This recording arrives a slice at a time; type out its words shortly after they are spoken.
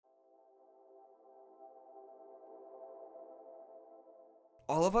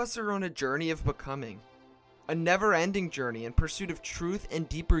All of us are on a journey of becoming, a never-ending journey in pursuit of truth and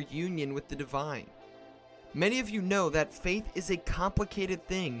deeper union with the divine. Many of you know that faith is a complicated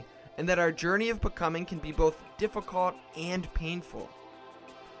thing, and that our journey of becoming can be both difficult and painful.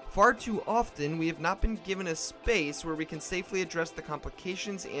 Far too often, we have not been given a space where we can safely address the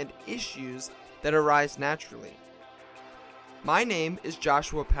complications and issues that arise naturally. My name is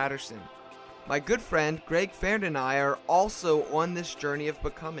Joshua Patterson. My good friend Greg Farrand and I are also on this journey of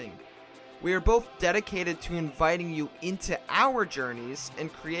becoming. We are both dedicated to inviting you into our journeys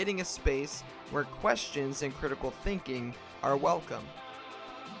and creating a space where questions and critical thinking are welcome.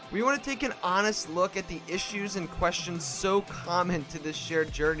 We want to take an honest look at the issues and questions so common to this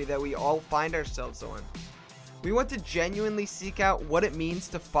shared journey that we all find ourselves on. We want to genuinely seek out what it means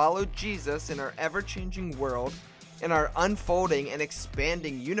to follow Jesus in our ever-changing world, in our unfolding and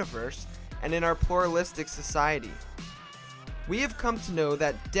expanding universe, and in our pluralistic society. We have come to know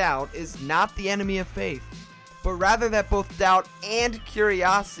that doubt is not the enemy of faith, but rather that both doubt and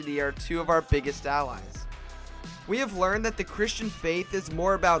curiosity are two of our biggest allies. We have learned that the Christian faith is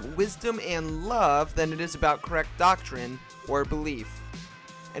more about wisdom and love than it is about correct doctrine or belief.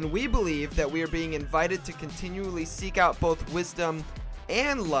 And we believe that we are being invited to continually seek out both wisdom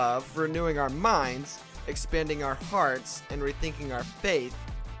and love, renewing our minds, expanding our hearts, and rethinking our faith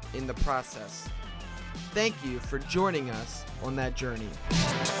in the process. Thank you for joining us on that journey.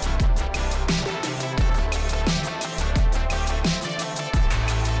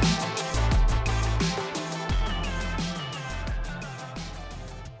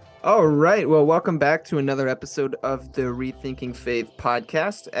 All right. Well, welcome back to another episode of the Rethinking Faith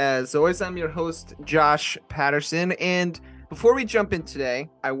podcast. As always, I'm your host, Josh Patterson. And before we jump in today,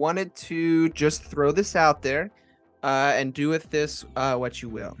 I wanted to just throw this out there and do with this what you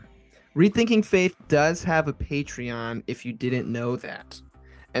will. Rethinking Faith does have a Patreon if you didn't know that.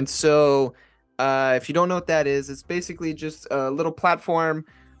 And so if you don't know what that is, it's basically just a little platform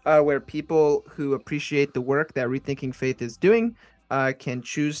where people who appreciate the work that Rethinking Faith is doing can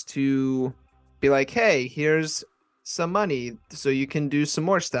choose to be like, hey, here's some money so you can do some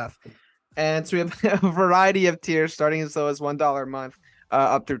more stuff. And so we have a variety of tiers starting as low as $1 a month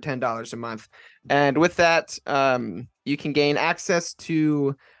up through $10 a month. And with that, you can gain access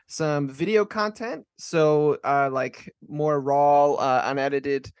to some video content. So like more raw,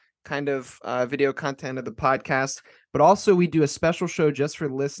 unedited kind of video content of the podcast. But also we do a special show just for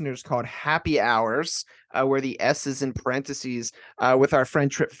listeners called Happy Hours, where the S is in parentheses, with our friend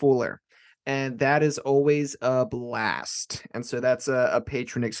Trip Fuller. And that is always a blast. And so that's a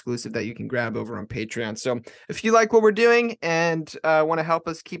patron exclusive that you can grab over on Patreon. So if you like what we're doing and want to help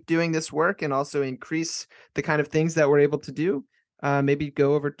us keep doing this work and also increase the kind of things that we're able to do, maybe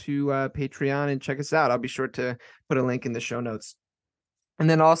go over to Patreon and check us out. I'll be sure to put a link in the show notes. And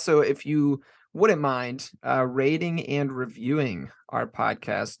then also, if you wouldn't mind rating and reviewing our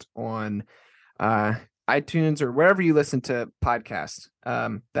podcast on iTunes or wherever you listen to podcasts,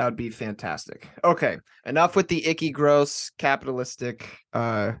 that would be fantastic. Okay, enough with the icky, gross, capitalistic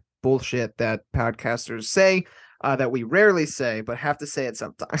bullshit that podcasters say, that we rarely say, but have to say it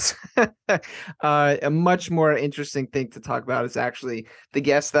sometimes. A much more interesting thing to talk about is actually the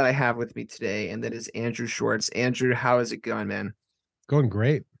guest that I have with me today, and that is Andrew Schwartz. Andrew, how is it going, man? Going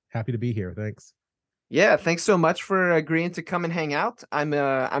great. Happy to be here. Thanks. Yeah, thanks so much for agreeing to come and hang out.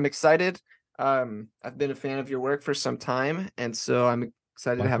 I'm excited. I've been a fan of your work for some time, and so I'm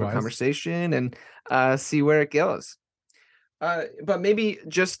excited to have a conversation and see where it goes. But maybe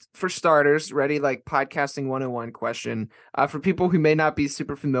just for starters, ready, like podcasting 101 question for people who may not be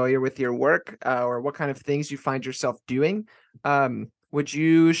super familiar with your work or what kind of things you find yourself doing. Would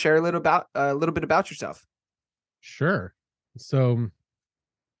you share a little bit about yourself? Sure. So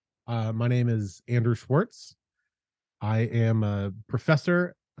my name is Andrew Schwartz. I am a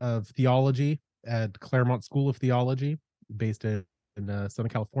professor of theology at Claremont School of Theology, based in Southern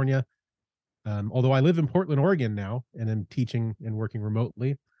California. Although I live in Portland, Oregon now, and am teaching and working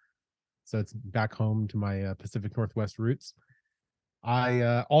remotely. So it's back home to my Pacific Northwest roots.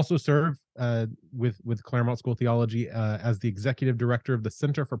 I also serve with Claremont School of Theology as the executive director of the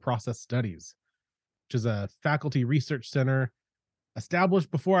Center for Process Studies, which is a faculty research center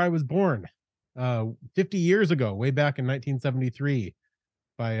established before I was born, 50 years ago, way back in 1973,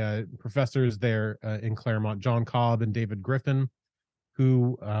 by professors there in Claremont, John Cobb and David Griffin,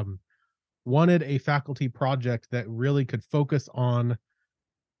 who wanted a faculty project that really could focus on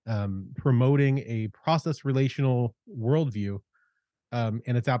promoting a process relational worldview and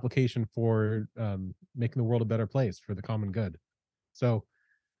its application for making the world a better place for the common good. So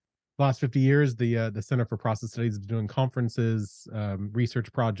last 50 years, the Center for Process Studies is doing conferences,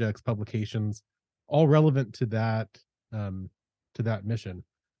 research projects, publications, all relevant to that mission.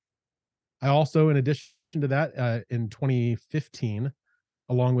 I also, in addition to that, in 2015,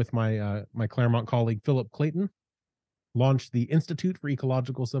 along with my Claremont colleague Philip Clayton, launched the Institute for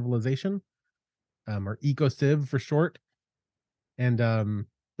Ecological Civilization, or EcoCiv for short, and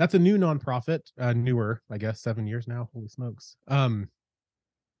that's a new nonprofit, newer, I guess, 7 years now. Holy smokes!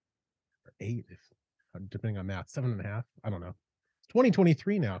 8, if depending on math, 7.5. I don't know. It's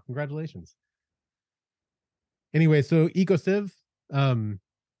 2023 now. Congratulations. Anyway, so EcoCiv,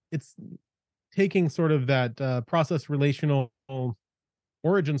 it's taking sort of that process relational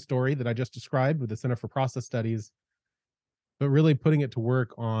origin story that I just described with the Center for Process Studies, but really putting it to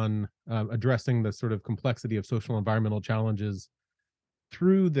work on addressing the sort of complexity of social environmental challenges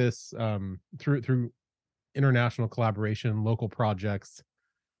through this through international collaboration, local projects,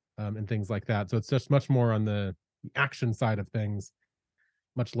 and things like that. So it's just much more on the action side of things,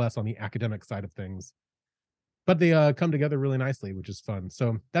 much less on the academic side of things. But they come together really nicely, which is fun.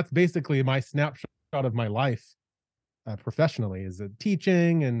 So that's basically my snapshot of my life professionally, is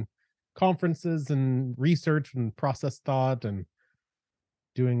teaching and conferences and research and process thought and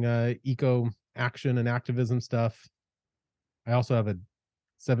doing eco action and activism stuff. I also have a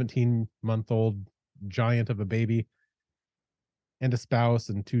 17-month-old giant of a baby and a spouse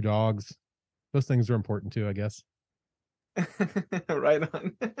and 2 dogs. Those things are important too, I guess. Right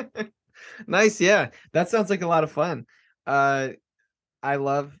on. Nice. Yeah, that sounds like a lot of fun. I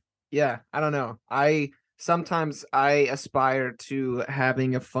love, yeah, I don't know. Sometimes I aspire to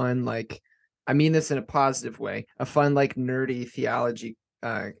having a fun, like, I mean this in a positive way, a fun, like, nerdy theology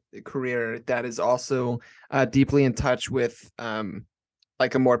career that is also deeply in touch with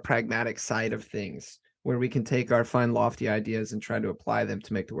like a more pragmatic side of things, where we can take our fun, lofty ideas and try to apply them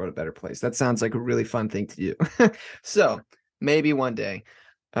to make the world a better place. That sounds like a really fun thing to do. So maybe one day.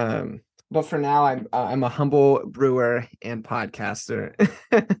 But for now, I'm a humble brewer and podcaster.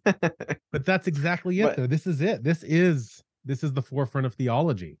 But that's exactly it, though. This is it. This is the forefront of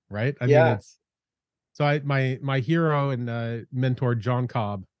theology, right? I mean, it's so my hero and mentor John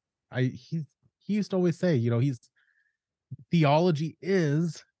Cobb. He used to always say, theology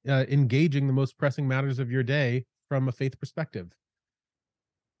is engaging the most pressing matters of your day from a faith perspective.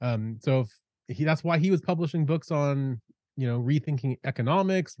 So that's why he was publishing books on rethinking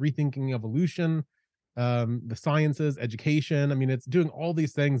economics, rethinking evolution, the sciences, education. I mean, it's doing all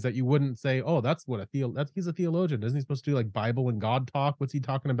these things that you wouldn't say, oh, that's what he's a theologian. Isn't he supposed to do like Bible and God talk? What's he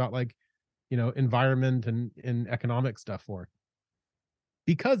talking about, like, environment and economic stuff for?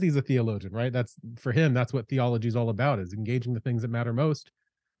 Because he's a theologian, right? That's, for him, that's what theology is all about, is engaging the things that matter most,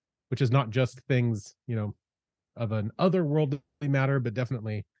 which is not just things, of an otherworldly matter, but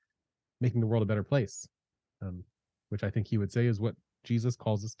definitely making the world a better place, which I think he would say is what Jesus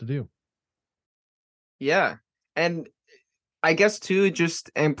calls us to do. Yeah. And I guess too,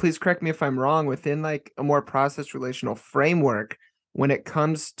 and please correct me if I'm wrong, within like a more process relational framework, when it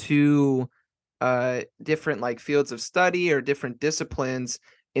comes to different like fields of study or different disciplines,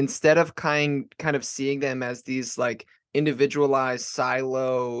 instead of kind of seeing them as these like individualized,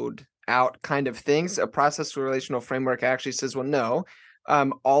 siloed out kind of things, a process relational framework actually says, well, no,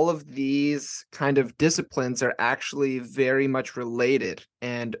 all of these kind of disciplines are actually very much related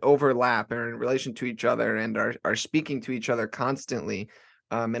and overlap, or in relation to each other, and are speaking to each other constantly.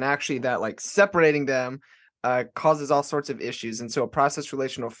 And actually that like separating them causes all sorts of issues. And so a process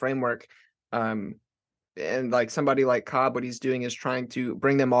relational framework, and like somebody like Cobb, what he's doing is trying to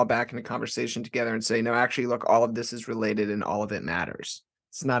bring them all back into conversation together and say, no, actually, look, all of this is related and all of it matters.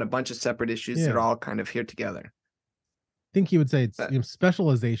 It's not a bunch of separate issues. Yeah. They're all kind of here together. I think he would say it's,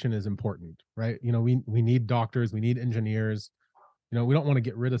 specialization is important, right? We need doctors, we need engineers. We don't want to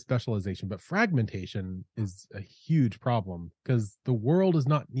get rid of specialization, but fragmentation is a huge problem because the world is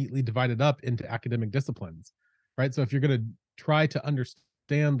not neatly divided up into academic disciplines, right? So if you're going to try to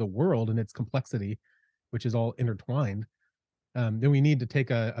understand the world and its complexity, which is all intertwined, then we need to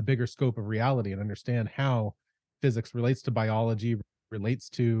take a bigger scope of reality and understand how physics relates to biology, relates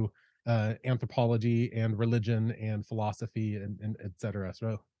to anthropology and religion and philosophy and et cetera.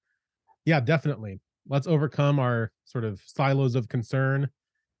 So yeah, definitely. Let's overcome our sort of silos of concern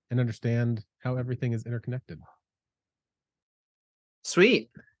and understand how everything is interconnected. Sweet.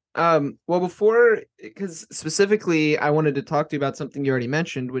 Because specifically I wanted to talk to you about something you already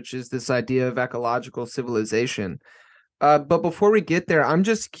mentioned, which is this idea of ecological civilization. But before we get there, I'm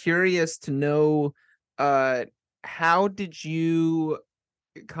just curious to know, how did you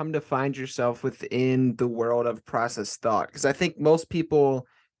come to find yourself within the world of process thought? Because I think most people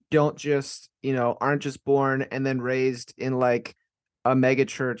don't just, aren't just born and then raised in like a mega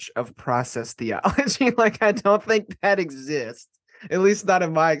church of process theology. Like, I don't think that exists, at least not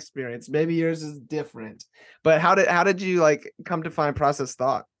in my experience. Maybe yours is different. But how did you like come to find process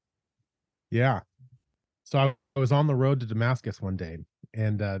thought? Yeah. So I was on the road to Damascus one day,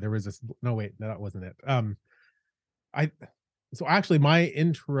 and there was this. No, wait, no, that wasn't it. I so actually my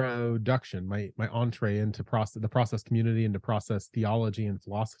introduction, my entree into the process community, into process theology and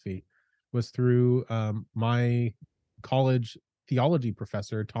philosophy, was through my college theology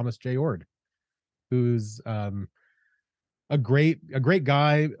professor, Thomas J. Ord, who's a great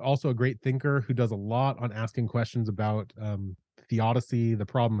guy, also a great thinker who does a lot on asking questions about theodicy, the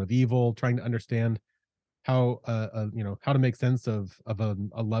problem of evil, trying to understand how how to make sense of a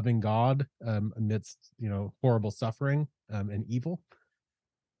loving God amidst horrible suffering and evil.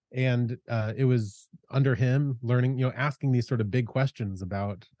 And it was under him learning, asking these sort of big questions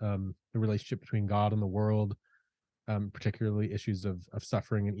about the relationship between God and the world, particularly issues of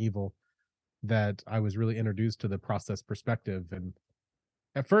suffering and evil, that I was really introduced to the process perspective. And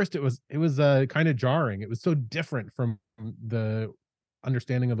at first it was kind of jarring. It was so different from the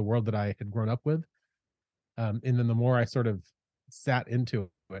understanding of the world that I had grown up with. And then the more I sort of sat into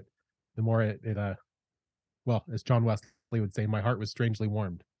it, the more well, as John Wesley would say, my heart was strangely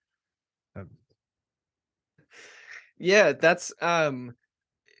warmed. Um, Yeah, that's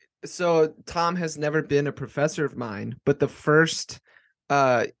so Tom has never been a professor of mine, but the first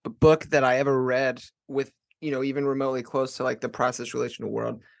book that I ever read with, even remotely close to like the process relational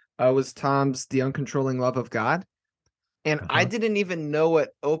world was Tom's The Uncontrolling Love of God. And I uh-huh. didn't even know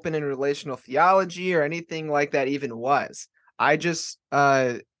what open and relational theology or anything like that even was. I just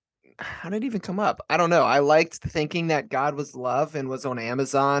how did it even come up? I don't know. I liked thinking that God was love and was on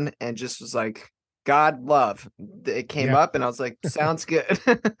Amazon and just was like, God love. It came Yeah. up and I was like, sounds good.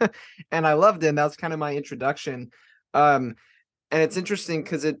 And I loved it. And that was kind of my introduction. And it's interesting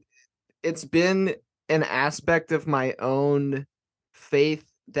because it's been an aspect of my own faith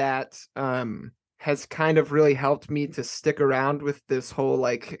that has kind of really helped me to stick around with this whole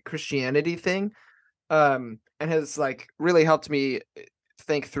like Christianity thing. And has like really helped me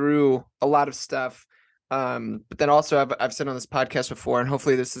think through a lot of stuff. But then also I've said on this podcast before, and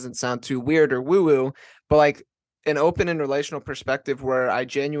hopefully this doesn't sound too weird or woo-woo, but like an open and relational perspective where I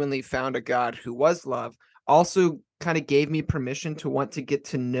genuinely found a God who was love also kind of gave me permission to want to get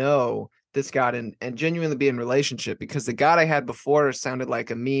to know this God and genuinely be in relationship, because the God I had before sounded like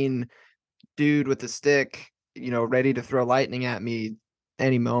a mean dude with a stick, ready to throw lightning at me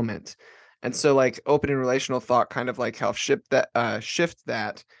any moment. And so like open and relational thought kind of like helped shift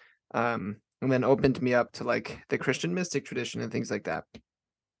that, and then opened me up to like the Christian mystic tradition and things like that.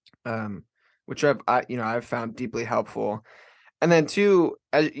 Which I've found deeply helpful. And then too,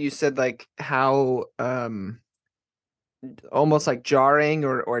 as you said, like how almost like jarring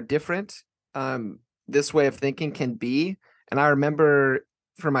or different this way of thinking can be. And I remember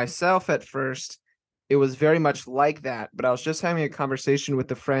for myself at first, it was very much like that. But I was just having a conversation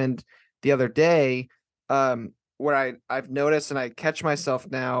with a friend the other day, where I've noticed and I catch myself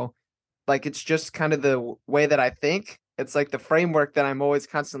now, like it's just kind of the way that I think. It's like the framework that I'm always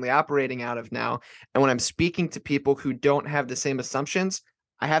constantly operating out of now. And when I'm speaking to people who don't have the same assumptions,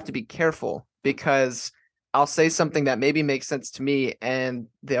 I have to be careful because I'll say something that maybe makes sense to me, and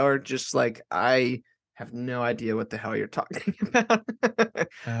they're just like, I have no idea what the hell you're talking about.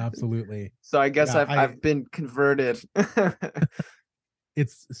 Absolutely. So I guess Yeah, I've been converted.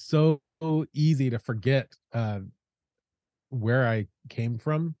 it's so easy to forget where I came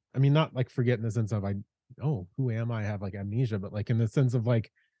from. I mean, not like forget in the sense of oh, who am I? Have like amnesia, but like in the sense of like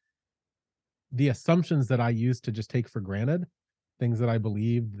the assumptions that I used to just take for granted, things that I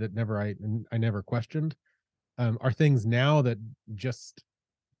believed that I never questioned, are things now that just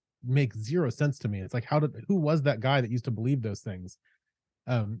make zero sense to me. It's like, who was that guy that used to believe those things?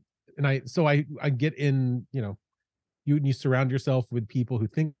 And I get in, you surround yourself with people who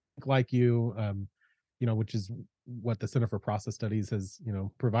think like you, which is what the Center for Process Studies has,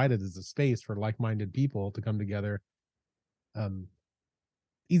 provided as a space for like-minded people to come together. Um,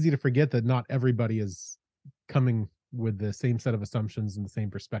 Easy to forget that not everybody is coming with the same set of assumptions and the same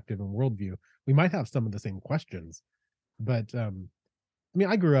perspective and worldview. We might have some of the same questions, but I mean,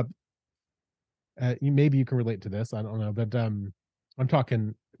 I grew up. Maybe you can relate to this. I don't know, but I'm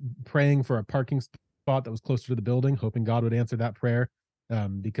talking praying for a parking spot that was closer to the building, hoping God would answer that prayer,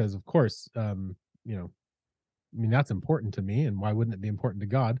 because of course, I mean that's important to me, and why wouldn't it be important to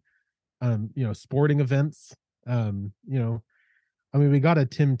God? Sporting events. I mean, we got to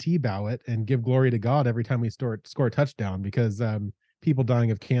Tim Tebow it and give glory to God every time we score a touchdown because people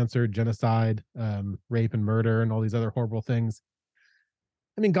dying of cancer, genocide, rape and murder, and all these other horrible things.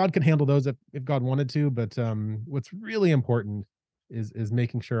 I mean, God can handle those if God wanted to, but what's really important is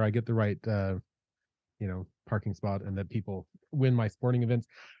making sure I get the right parking spot and that people win my sporting events.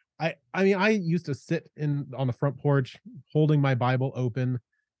 I mean, I used to sit on the front porch holding my Bible open,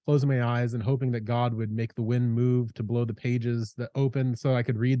 closing my eyes and hoping that God would make the wind move to blow the pages that open so I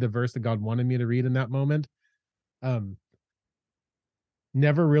could read the verse that God wanted me to read in that moment.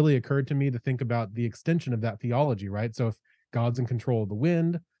 Never really occurred to me to think about the extension of that theology, right? So if God's in control of the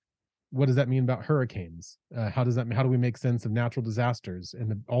wind, what does that mean about hurricanes? How do we make sense of natural disasters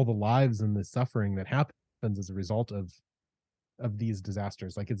and all the lives and the suffering that happens as a result of these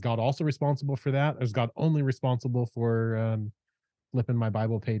disasters? Like, is God also responsible for that? Or is God only responsible for flipping my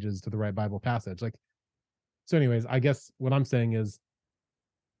Bible pages to the right Bible passage? Like, so anyways, I guess what I'm saying is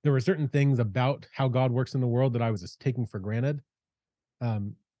there were certain things about how God works in the world that I was just taking for granted.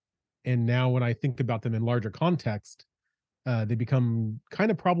 And now when I think about them in larger context, they become kind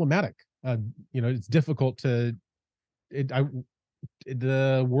of problematic. It's difficult to the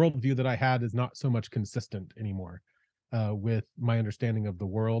worldview that I had is not so much consistent anymore with my understanding of the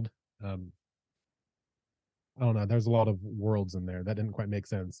world. I don't know. There's a lot of worlds in there that didn't quite make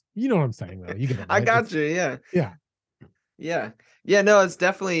sense. You know what I'm saying, though. You get it, right? I got you. Yeah. Yeah. Yeah. Yeah. No, it's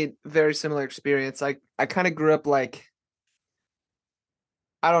definitely very similar experience. I kind of grew up like,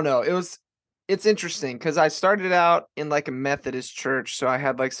 I don't know. It's interesting because I started out in like a Methodist church. So I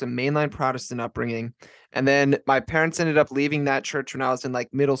had like some mainline Protestant upbringing. And then my parents ended up leaving that church when I was in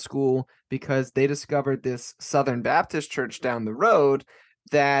like middle school because they discovered this Southern Baptist church down the road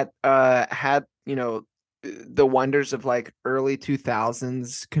that had, the wonders of like early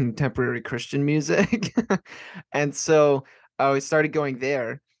 2000s contemporary Christian music. And so we started going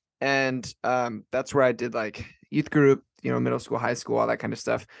there. And that's where I did like youth group, middle school, high school, all that kind of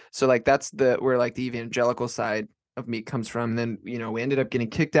stuff. So like that's where like the evangelical side of me comes from. And then, we ended up getting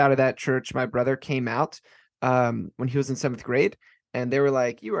kicked out of that church. My brother came out when he was in 7th grade and they were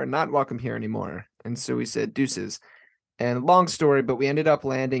like, "You are not welcome here anymore." And so we said deuces. And long story, but we ended up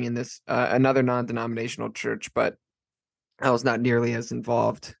landing in this another non-denominational church, but I was not nearly as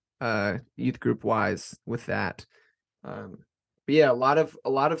involved youth group wise with that. But yeah, a lot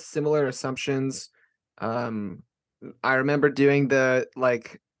of similar assumptions. I remember doing the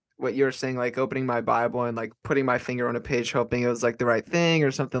like what you were saying, like opening my Bible and like putting my finger on a page, hoping it was like the right thing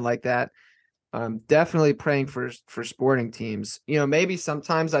or something like that. Definitely praying for sporting teams. Maybe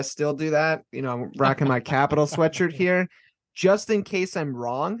sometimes I still do that. I'm rocking my Capital sweatshirt here, just in case I'm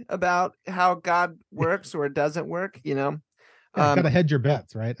wrong about how God works or doesn't work. Yeah, gotta hedge your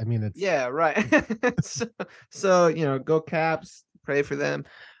bets, right? I mean, it's Yeah, right. so go Caps, pray for them.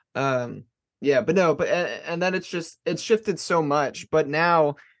 Yeah, but no, but and then it's shifted so much, but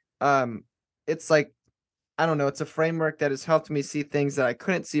now it's like I don't know, it's a framework that has helped me see things that I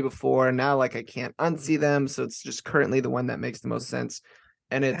couldn't see before, and now like I can't unsee them, so it's just currently the one that makes the most sense.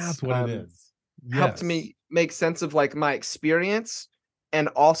 And it's that's what it is. helped Yes. me make sense of like my experience and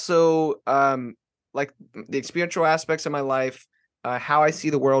also like the experiential aspects of my life, how I see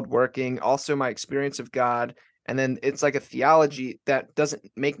the world working, also my experience of God. And then it's like a theology that doesn't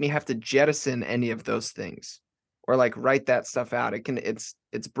make me have to jettison any of those things or like write that stuff out. It's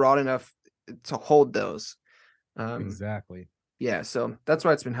broad enough to hold those. Exactly. Yeah, so that's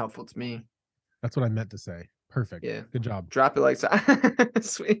why it's been helpful to me. That's what I meant to say. Perfect. Yeah. Good job. Drop it like so.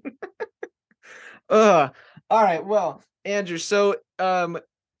 Sweet. All right. Well, Andrew, so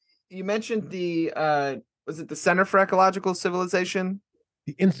you mentioned the was it the Center for Ecological Civilization?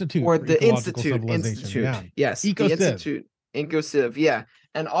 The Institute Or for the Ecological Institute. Civilization. Yeah. Yes, the EcoCiv. Institute. IncoCiv, yeah.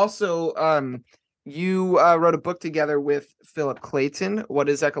 And also you wrote a book together with Philip Clayton, What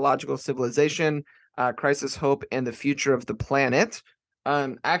is Ecological Civilization? Crisis, Hope, and the Future of the Planet.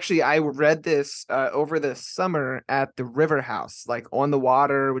 Actually, I read this over the summer at the River House, like on the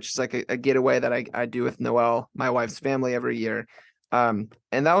water, which is like a getaway that I do with Noelle, my wife's family, every year. And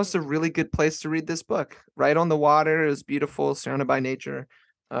that was a really good place to read this book, right on the water. It was beautiful, surrounded by nature.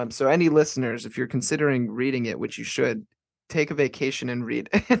 So any listeners, if you're considering reading it, which you should, take a vacation and read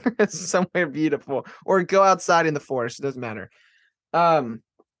somewhere beautiful or go outside in the forest. It doesn't matter.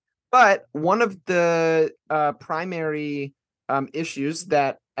 But one of the primary issues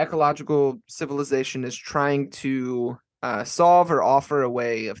that ecological civilization is trying to solve or offer a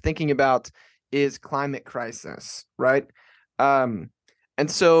way of thinking about is climate crisis, right? And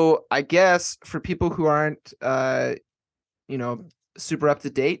so I guess for people who aren't, super up to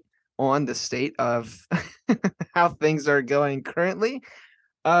date on the state of how things are going currently,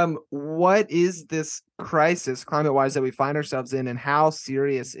 What is this crisis climate-wise that we find ourselves in, and how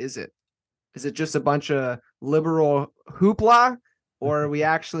serious is it? Is it just a bunch of liberal hoopla, or are we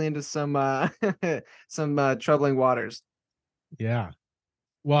actually into some some troubling waters? Yeah.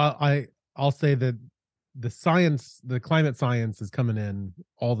 Well, I'll say that the climate science is coming in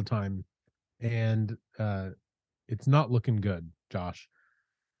all the time, and it's not looking good, Josh.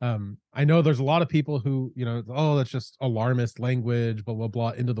 I know there's a lot of people who, oh, that's just alarmist language, blah blah blah,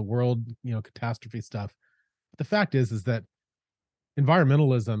 into the world, catastrophe stuff. But the fact is that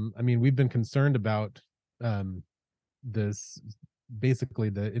environmentalism, I mean, we've been concerned about um this basically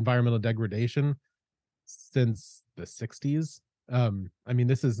the environmental degradation since the 60s. I mean,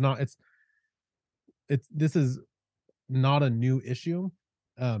 this is not a new issue,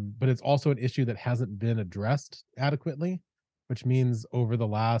 but it's also an issue that hasn't been addressed adequately, which means over the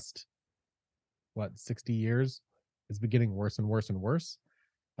last 60 years, it's been getting worse and worse and worse.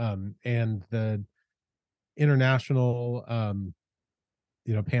 And the international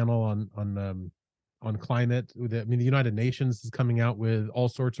panel on climate, I mean, the United Nations is coming out with all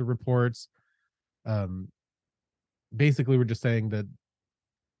sorts of reports. Um, Basically, we're just saying that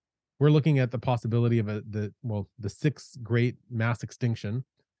we're looking at the possibility of the sixth great mass extinction.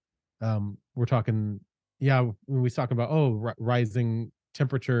 We're talking, yeah, when we talk about rising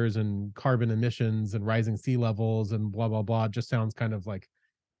temperatures and carbon emissions and rising sea levels and blah blah blah, it just sounds kind of like,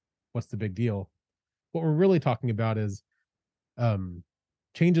 what's the big deal? What we're really talking about is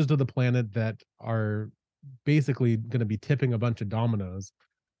changes to the planet that are basically going to be tipping a bunch of dominoes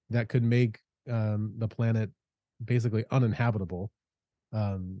that could make the planet basically uninhabitable.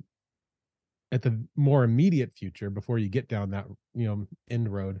 Um, at the more immediate future, before you get down that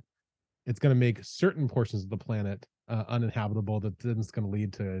end road, it's going to make certain portions of the planet uninhabitable. That then is going to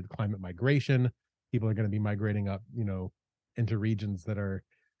lead to climate migration. People are going to be migrating up, into regions that are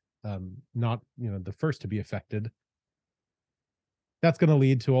not, the first to be affected. That's going to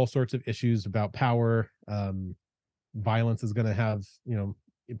lead to all sorts of issues about power. Violence is going to have,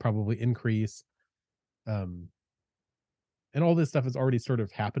 probably increase. And all this stuff is already sort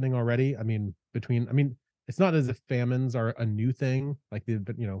of happening already. I mean, it's not as if famines are a new thing. Like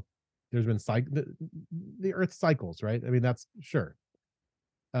but there's been the earth cycles, right? I mean, that's sure.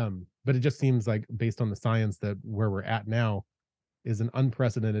 But it just seems like, based on the science, that where we're at now is an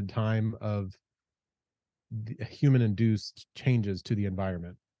unprecedented time of human induced changes to the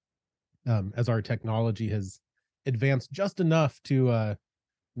environment. As our technology has advanced just enough to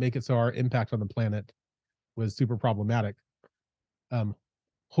make it so our impact on the planet was super problematic.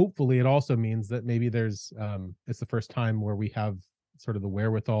 Hopefully it also means that maybe it's the first time where we have sort of the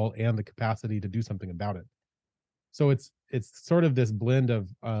wherewithal and the capacity to do something about it. So it's sort of this blend of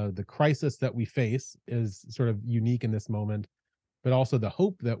the crisis that we face is sort of unique in this moment, but also the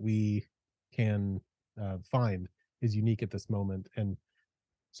hope that we can find is unique at this moment. And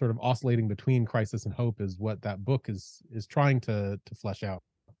sort of oscillating between crisis and hope is what that book is trying to flesh out.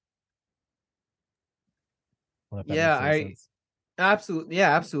 I don't know if that Yeah, makes any sense. absolutely.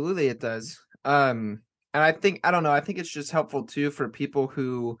 Yeah, absolutely it does. And I don't know, I think it's just helpful too for people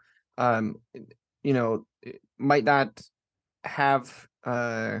who might not have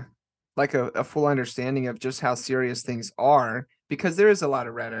like a full understanding of just how serious things are, because there is a lot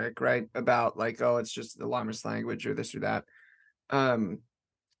of rhetoric, right, about like, oh, it's just alarmist language or this or that.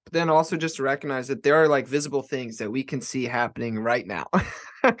 But then also just to recognize that there are like visible things that we can see happening right now.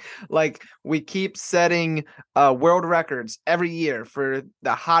 Like, we keep setting world records every year for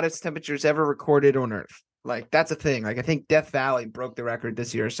the hottest temperatures ever recorded on Earth. Like, that's a thing. Like, I think Death Valley broke the record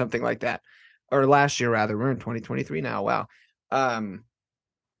this year or something like that. Or last year, rather. We're in 2023 now. Wow.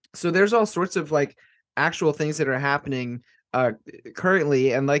 So there's all sorts of like actual things that are happening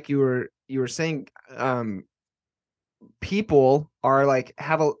currently. And like you were saying, people are like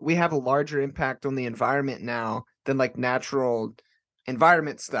we have a larger impact on the environment now than like natural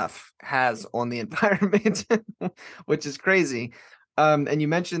environment stuff has on the environment, which is crazy. And you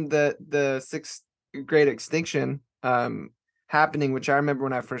mentioned the sixth great extinction happening, which I remember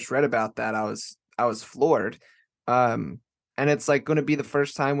when I first read about that, I was floored. And it's like going to be the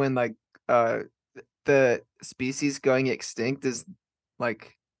first time when like the species going extinct is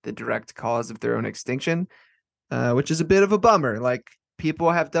like the direct cause of their own extinction, which is a bit of a bummer. Like,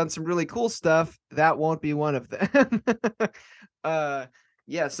 people have done some really cool stuff. That won't be one of them.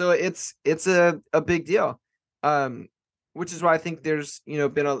 Yeah, so it's a big deal. Which is why I think there's,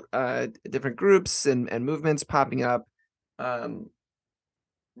 been different groups and movements popping up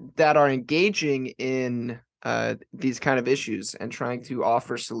that are engaging in these kind of issues and trying to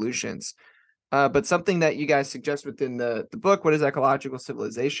offer solutions. But something that you guys suggest within the book, What is Ecological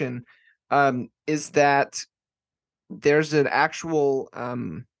Civilization, is that there's an actual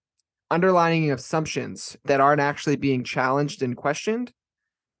underlining assumptions that aren't actually being challenged and questioned,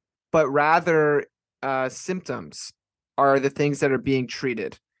 but rather symptoms are the things that are being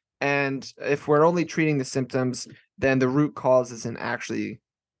treated. And if we're only treating the symptoms, then the root cause isn't actually,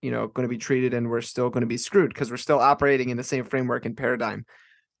 going to be treated, and we're still going to be screwed because we're still operating in the same framework and paradigm.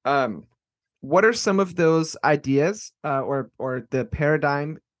 Um, what are some of those ideas or the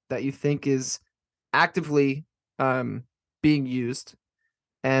paradigm that you think is actively being used,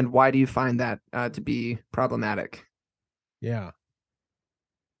 and why do you find that to be problematic? Yeah.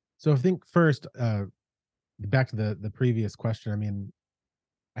 So I think first, back to the previous question. I mean,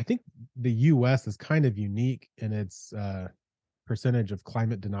 I think the U.S. is kind of unique in its percentage of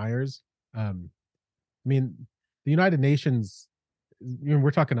climate deniers. I mean, the United Nations, we're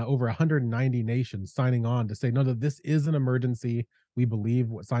talking over 190 nations signing on to say, no, that this is an emergency. We believe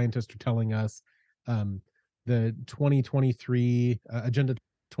what scientists are telling us. Um, the 2023 Agenda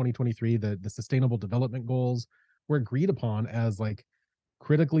 2023, the Sustainable Development Goals, were agreed upon as like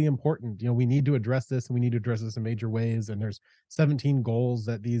critically important. We need to address this, and we need to address this in major ways. And there's 17 goals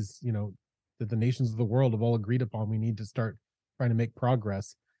that that the nations of the world have all agreed upon. We need to start trying to make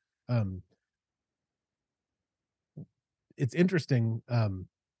progress. Um, it's interesting.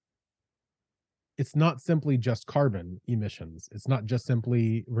 It's not simply just carbon emissions. It's not just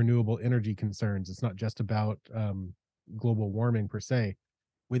simply renewable energy concerns. It's not just about global warming per se.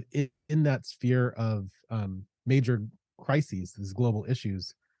 In that sphere of major crises, these global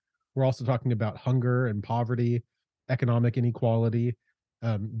issues, we're also talking about hunger and poverty, economic inequality,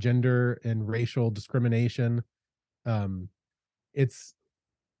 gender and racial discrimination. Um, it's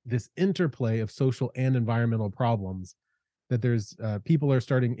this interplay of social and environmental problems that there's people are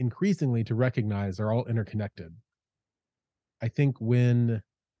starting increasingly to recognize are all interconnected. I think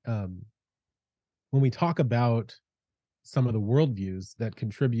um, when we talk about some of the worldviews that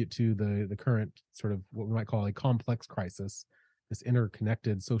contribute to the current sort of what we might call a complex crisis, this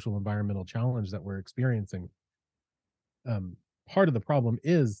interconnected social environmental challenge that we're experiencing, um, part of the problem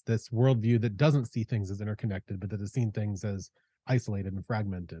is this worldview that doesn't see things as interconnected, but that has seen things as isolated and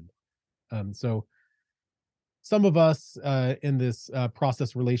fragmented. So some of us in this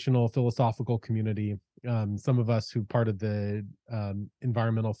process relational philosophical community, some of us who part of the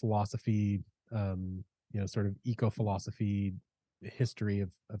environmental philosophy, sort of eco philosophy history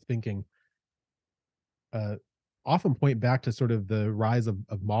of thinking, uh, often point back to sort of the rise of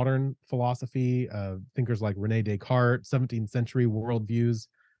modern philosophy, thinkers like Rene Descartes, 17th century worldviews,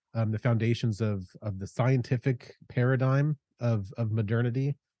 the foundations of the scientific paradigm of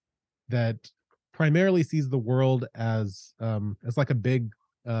modernity that primarily sees the world as like a big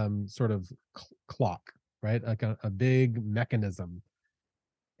sort of clock, right? Like a big mechanism,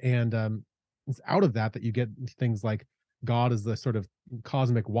 and it's out of that you get things like God is the sort of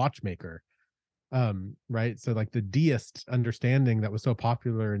cosmic watchmaker, right? So like the deist understanding that was so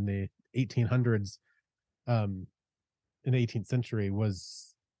popular in the 1800s, um, in the 18th century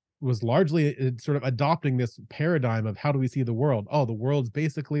was largely sort of adopting this paradigm of how do we see the world? Oh, the world's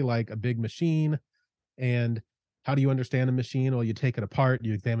basically like a big machine. And how do you understand a machine? Well, you take it apart,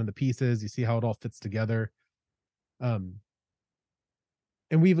 you examine the pieces, you see how it all fits together. Um,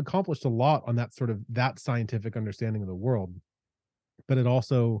 and we've accomplished a lot on that scientific understanding of the world, but it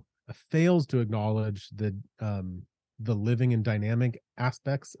also fails to acknowledge the living and dynamic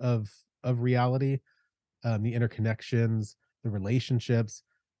aspects of reality, the interconnections, the relationships.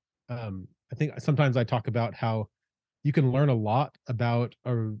 I think sometimes I talk about how you can learn a lot about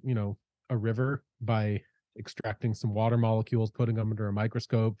a river by extracting some water molecules, putting them under a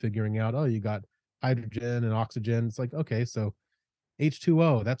microscope, figuring out, oh, you got hydrogen and oxygen. It's like, okay, so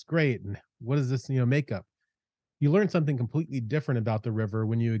H2O, that's great. And what does this, make up? You learn something completely different about the river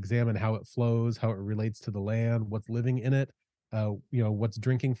when you examine how it flows, how it relates to the land, what's living in it, what's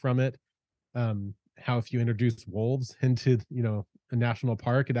drinking from it. How if you introduce wolves into, a national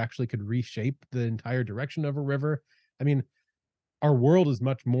park, it actually could reshape the entire direction of a river. I mean, our world is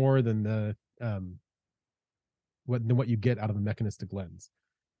much more than what you get out of a mechanistic lens,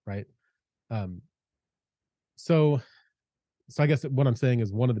 right? Um, so so I guess what I'm saying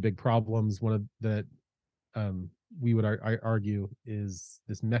is one of the big problems, one of that we would argue is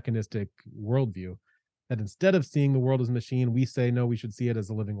this mechanistic worldview that instead of seeing the world as a machine, we say no, we should see it as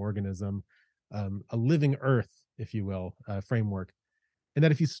a living organism, a living earth, if you will, framework. And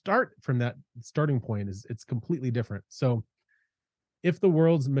that if you start from that starting point, it's completely different. So if the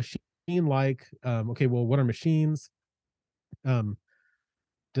world's machine like, okay, well, what are machines? Um,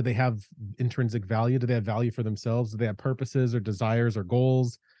 Do they have intrinsic value? Do they have value for themselves? Do they have purposes or desires or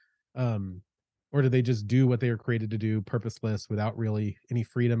goals? Or do they just do what they are created to do, purposeless, without really any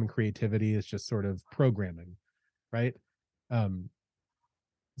freedom and creativity? It's just sort of programming, right? Um,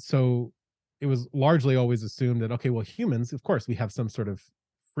 so it was largely always assumed that, okay, well, humans, of course, we have some sort of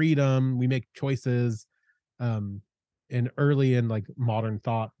freedom, we make choices. um and early in like modern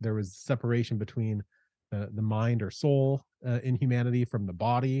thought, there was separation between the mind or soul in humanity from the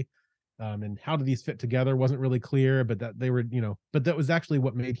body. And how do these fit together wasn't really clear, but that they were, but that was actually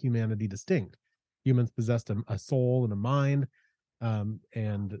what made humanity distinct. Humans possessed a soul and a mind,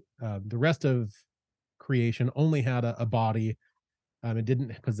 and the rest of creation only had a body. It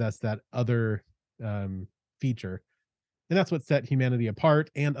didn't possess that other feature, and that's what set humanity apart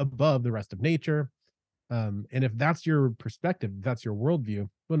and above the rest of nature. And if that's your perspective, that's your worldview,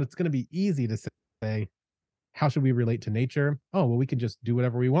 well, it's going to be easy to say, how should we relate to nature? Oh, well, we can just do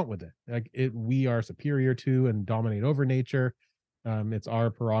whatever we want with it. Like we are superior to and dominate over nature. It's our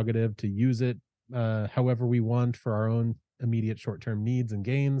prerogative to use it however we want for our own immediate short-term needs and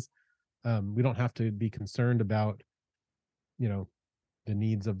gains. We don't have to be concerned about, you know, the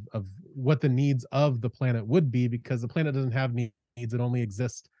needs of what the needs of the planet would be, because the planet doesn't have needs. It only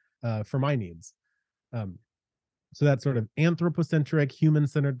exists for my needs. Um, so that sort of anthropocentric,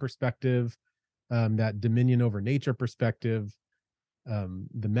 human-centered perspective, that dominion over nature perspective,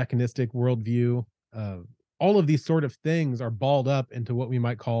 the mechanistic worldview, all of these sort of things are balled up into what we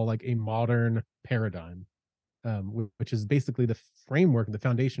might call like a modern paradigm, which is basically the framework, the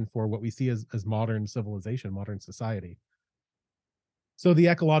foundation for what we see as modern civilization, modern society. So the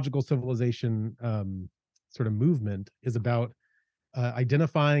ecological civilization sort of movement is about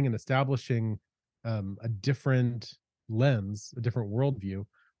identifying and establishing a different lens, a different worldview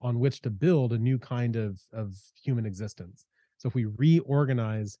on which to build a new kind of human existence. So if we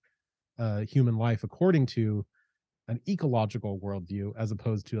reorganize human life according to an ecological worldview as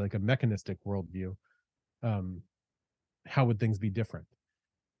opposed to like a mechanistic worldview, how would things be different?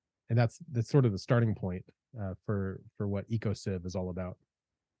 And that's sort of the starting point for what EcoCiv is all about.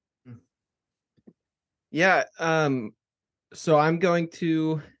 Yeah. So I'm going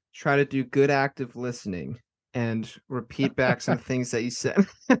to try to do good active listening and repeat back some things that you said.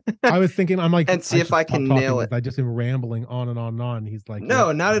 I was thinking, I'm like, and see if I can nail it. I just am rambling on and on and on. He's like, no,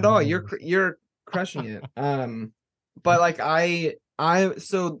 yep, not at all. You're crushing it. But like I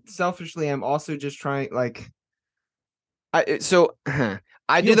so selfishly, I'm also just trying like I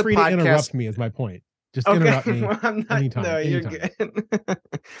I do the free podcast. To interrupt me is my point. Just okay. Interrupt me Well, I'm not, anytime. No, you're anytime. good.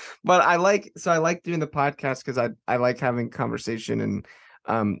 But I like doing the podcast because I like having conversation, and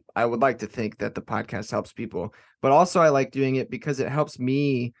I would like to think that the podcast helps people, but also I like doing it because it helps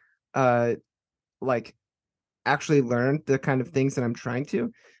me like actually learn the kind of things that I'm trying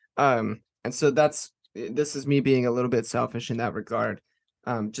to. And so this is me being a little bit selfish in that regard,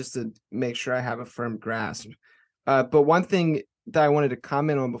 just to make sure I have a firm grasp. But one thing that I wanted to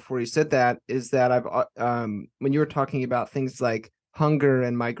comment on before you said that is that I've when you were talking about things like hunger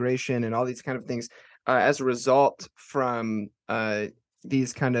and migration and all these kind of things as a result from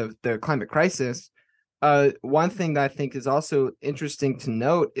these kind of the climate crisis, one thing that I think is also interesting to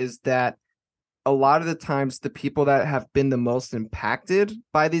note is that a lot of the times the people that have been the most impacted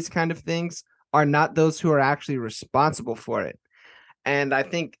by these kind of things are not those who are actually responsible for it. And I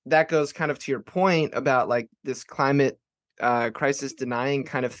think that goes kind of to your point about like this climate crisis denying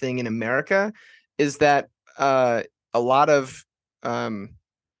kind of thing in America, is that a lot of the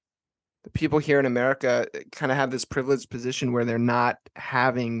people here in America kind of have this privileged position where they're not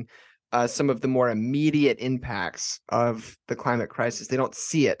having some of the more immediate impacts of the climate crisis. They don't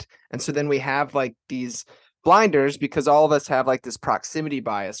see it. And so then we have like these blinders because all of us have like this proximity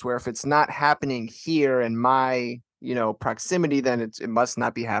bias where if it's not happening here in my, proximity, then it must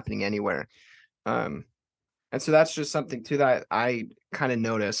not be happening anywhere. And so that's just something too that I kind of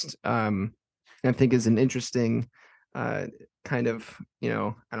noticed and think is an interesting kind of,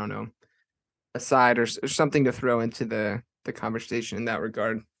 I don't know, aside or something to throw into the conversation in that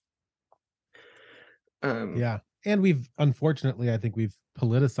regard. Yeah. And we've, unfortunately, I think we've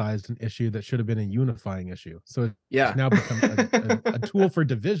politicized an issue that should have been a unifying issue. So it's now become a tool for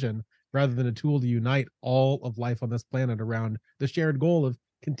division rather than a tool to unite all of life on this planet around the shared goal of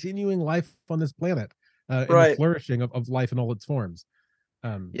continuing life on this planet. And the flourishing of life in all its forms.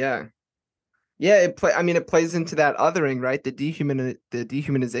 Yeah, it plays into that othering, right? The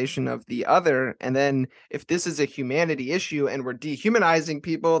dehumanization of the other, and then if this is a humanity issue and we're dehumanizing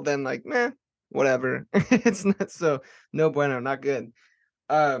people, then like, whatever. It's not so no bueno, not good.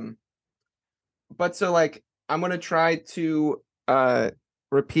 But so like I'm gonna try to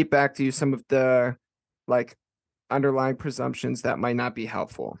repeat back to you some of the like underlying presumptions that might not be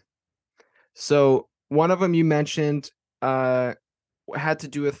helpful. So one of them you mentioned had to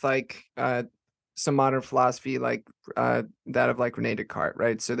do with like some modern philosophy like that of like Rene Descartes,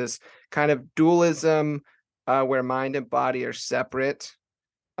 right? So this kind of dualism where mind and body are separate.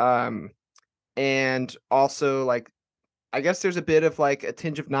 And also like I guess there's a bit of like a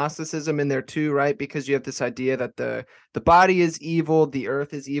tinge of Gnosticism in there too, right? Because you have this idea that the body is evil, the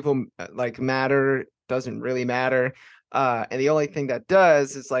earth is evil, like matter doesn't really matter. And the only thing that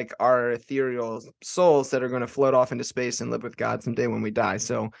does is like our ethereal souls that are going to float off into space and live with God someday when we die.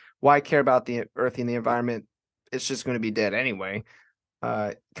 So why care about the earth and the environment? It's just going to be dead anyway,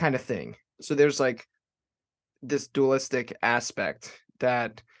 kind of thing. So there's like this dualistic aspect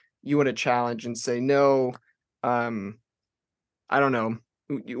that you want to challenge and say, no, I don't know.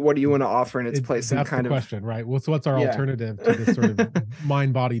 What do you want to offer in its place? Some That's the kind of question, right? Well, so what's our yeah, alternative to this sort of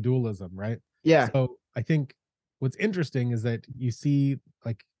mind-body dualism, right? yeah, So I think what's interesting is that you see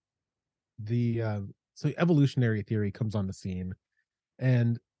like the so evolutionary theory comes on the scene,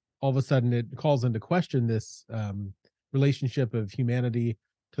 and all of a sudden it calls into question this relationship of humanity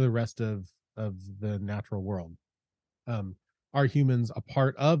to the rest of the natural world. um, are humans a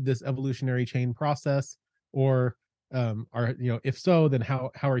part of this evolutionary chain process, or are, you know, if so, then how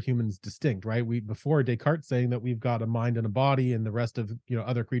are humans distinct, right? We, before Descartes saying that we've got a mind and a body and the rest of, you know,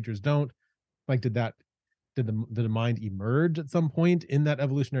 other creatures don't, like, did the mind emerge at some point in that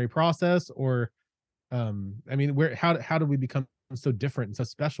evolutionary process? Or I mean, where, how do we become so different and so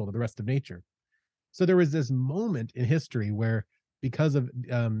special to the rest of nature? So there was this moment in history where, because of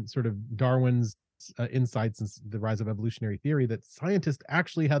sort of Darwin's insights and the rise of evolutionary theory, that scientists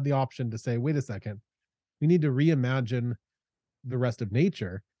actually had the option to say, wait a second, we need to reimagine the rest of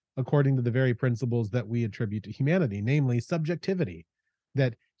nature according to the very principles that we attribute to humanity, namely subjectivity,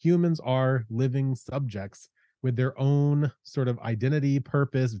 that humans are living subjects with their own sort of identity,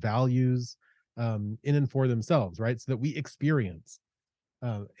 purpose, values, in and for themselves, right? So that we experience.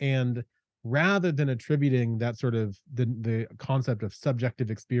 And rather than attributing that sort of the concept of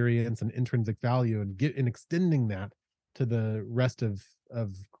subjective experience and intrinsic value and extending that to the rest of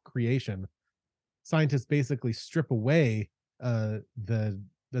creation, scientists basically strip away the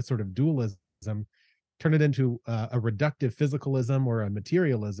sort of dualism, turn it into a reductive physicalism or a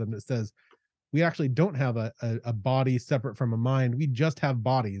materialism that says we actually don't have a body separate from a mind. We just have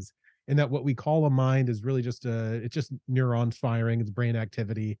bodies, and that what we call a mind is really just it's just neurons firing, it's brain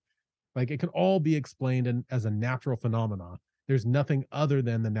activity. Like, it can all be explained as a natural phenomena. There's nothing other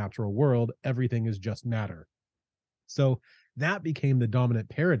than the natural world. Everything is just matter. So that became the dominant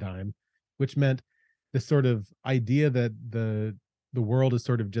paradigm, which meant the sort of idea that the world is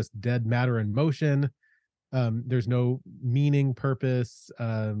sort of just dead matter in motion. There's no meaning, purpose,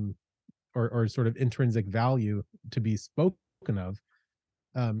 or sort of intrinsic value to be spoken of.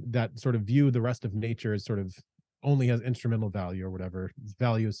 That sort of view the rest of nature as sort of only has instrumental value or whatever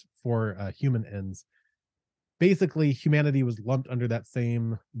values for human ends. Basically, humanity was lumped under that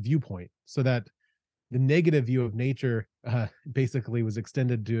same viewpoint, so that the negative view of nature basically was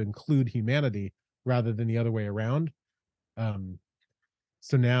extended to include humanity rather than the other way around. Um,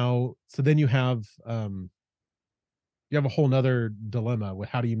 so then you have a whole nother dilemma with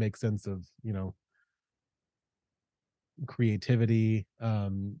how do you make sense of, you know, creativity,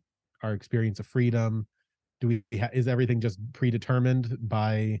 our experience of freedom. Do is everything just predetermined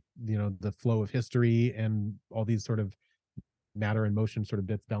by, you know, the flow of history and all these sort of matter and motion sort of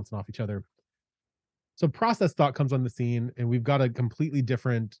bits bouncing off each other? So process thought comes on the scene, and we've got a completely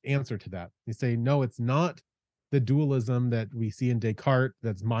different answer to that. You say, no, it's not the dualism that we see in Descartes,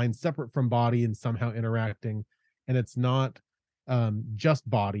 that's mind separate from body and somehow interacting, and it's not just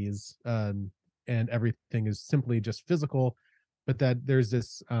bodies, and everything is simply just physical, but that there's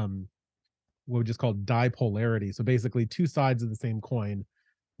this what we just call dipolarity. So basically, two sides of the same coin,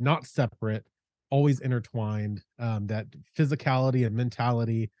 not separate, always intertwined. That physicality and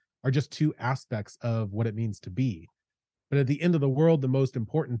mentality are just two aspects of what it means to be. But at the end of the world, the most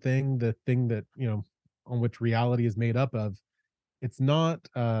important thing, the thing that, you know, on which reality is made up of, it's not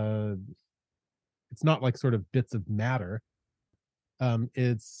like sort of bits of matter.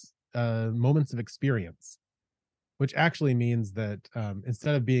 It's moments of experience, which actually means that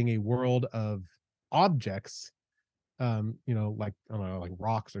instead of being a world of objects, you know, like, I don't know, like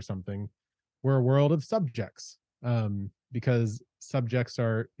rocks or something, we're a world of subjects, because subjects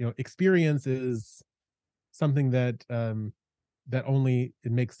are, you know, experience is something that that only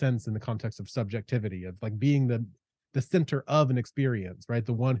it makes sense in the context of subjectivity, of like being the center of an experience, right?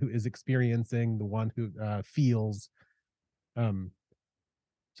 The one who is experiencing, the one who feels. Um,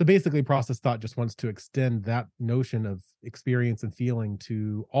 So basically, process thought just wants to extend that notion of experience and feeling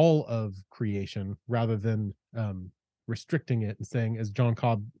to all of creation, rather than restricting it and saying, as John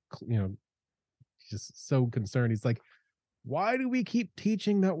Cobb, just so concerned. He's like, why do we keep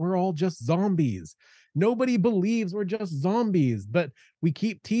teaching that we're all just zombies? Nobody believes we're just zombies, but we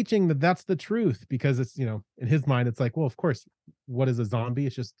keep teaching that that's the truth, because it's, in his mind, it's like, well, of course, what is a zombie?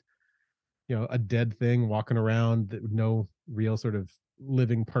 It's just, a dead thing walking around that with no real sort of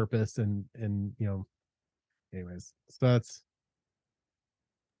living purpose. And anyways, so that's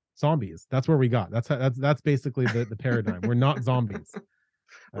zombies. That's where we got. That's basically the paradigm. We're not zombies.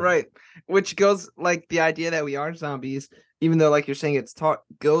 Right. Which goes, like, the idea that we are zombies, even though, like you're saying, it's taught,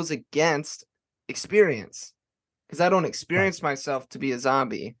 goes against experience, because I don't experience myself to be a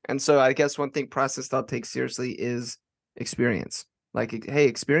zombie. And so I guess one thing process thought takes seriously is experience. Like, hey,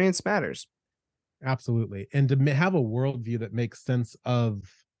 experience matters. Absolutely. And to have a worldview that makes sense of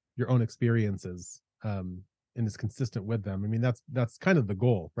your own experiences, and is consistent with them. I mean, that's kind of the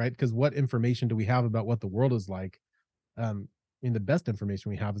goal, right? Because what information do we have about what the world is like? The best information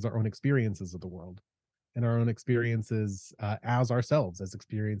we have is our own experiences of the world, and our own experiences as ourselves, as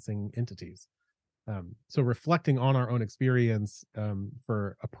experiencing entities. So reflecting on our own experience,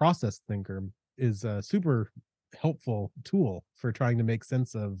 for a process thinker, is a super helpful tool for trying to make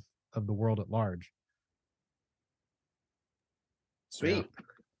sense of the world at large. Sweet. Yeah.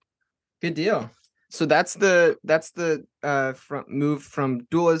 Good deal. So that's the move from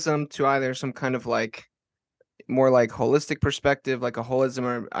dualism to either some kind of like more like holistic perspective, like a holism,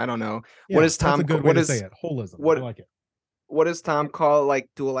 or I don't know. Yeah, what is Tom? That's a good way to say it. Holism. I like it. What does Tom call like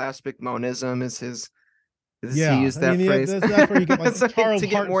dual aspect monism? Is his? Does he use that phrase? That's where you get like Charles to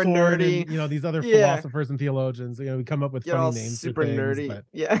get more nerdy, and these other philosophers and theologians. We come up with funny names, super for things, nerdy. But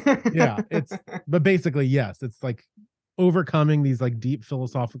yeah. But basically, yes, it's like overcoming these like deep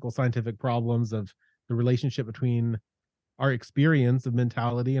philosophical scientific problems of the relationship between our experience of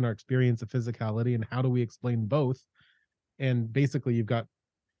mentality and our experience of physicality, and how do we explain both. And basically, you've got,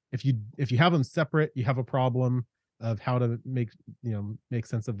 if you have them separate, you have a problem of how to make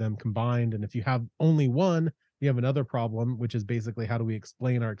sense of them combined. And if you have only one, you have another problem, which is basically, how do we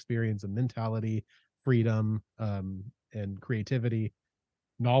explain our experience of mentality, freedom, and creativity,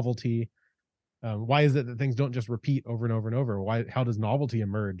 novelty. Why is it that things don't just repeat over and over and over? How does novelty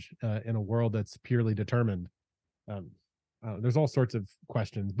emerge in a world that's purely determined? There's all sorts of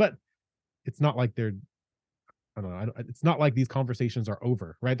questions, but it's not like it's not like these conversations are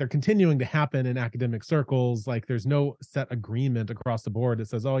over, right? They're continuing to happen in academic circles. Like, there's no set agreement across the board that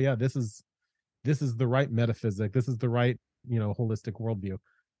says, oh yeah, this is the right metaphysic, this is the right holistic worldview.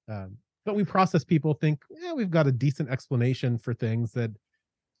 But we process people think, yeah, we've got a decent explanation for things that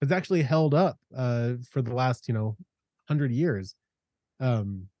has actually held up for the last 100 years,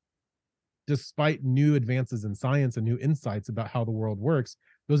 despite new advances in science and new insights about how the world works.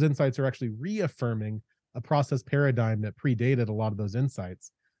 Those insights are actually reaffirming a process paradigm that predated a lot of those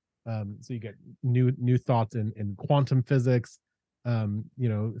insights. So you get new thoughts in quantum physics,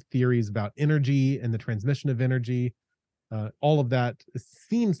 theories about energy and the transmission of energy. All of that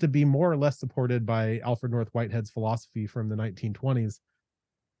seems to be more or less supported by Alfred North Whitehead's philosophy from the 1920s.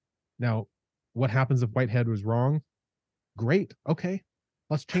 Now, what happens if Whitehead was wrong? Great. Okay,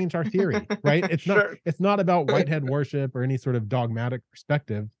 let's change our theory, right? It's not about Whitehead worship or any sort of dogmatic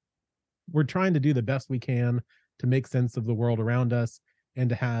perspective. We're trying to do the best we can to make sense of the world around us, and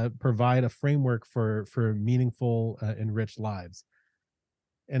to provide a framework for meaningful, enriched lives.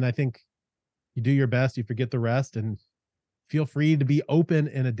 And I think you do your best, you forget the rest, and feel free to be open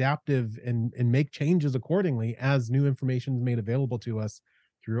and adaptive, and make changes accordingly as new information is made available to us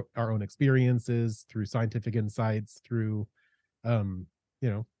through our own experiences, through scientific insights, through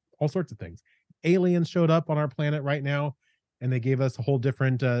all sorts of things. Aliens showed up on our planet right now, and they gave us a whole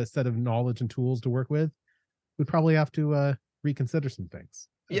different set of knowledge and tools to work with. We probably have to reconsider some things.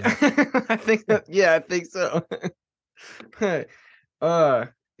 Yeah, I think that. Yeah, I think so.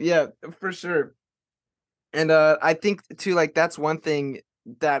 Yeah, for sure. And I think too, like, that's one thing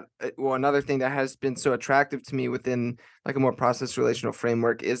that, another thing that has been so attractive to me within like a more process relational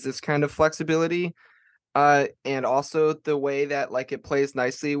framework is this kind of flexibility. And also the way that like it plays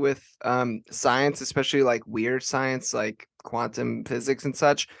nicely with science, especially like weird science like quantum physics and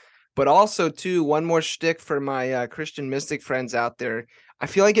such. But also too, one more shtick for my Christian mystic friends out there. I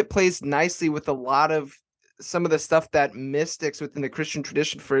feel like it plays nicely with a lot of some of the stuff that mystics within the Christian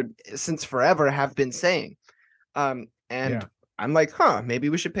tradition since forever have been saying. And yeah. I'm like, maybe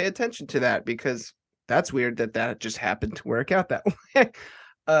we should pay attention to that, because that's weird that just happened to work out that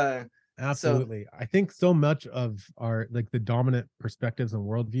way. So Absolutely. I think so much of our like the dominant perspectives and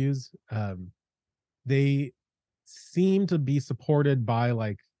worldviews, they seem to be supported by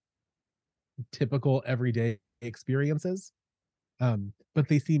like typical everyday experiences, but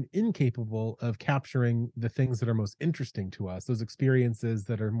they seem incapable of capturing the things that are most interesting to us, those experiences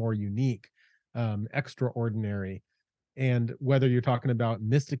that are more unique, extraordinary. And whether you're talking about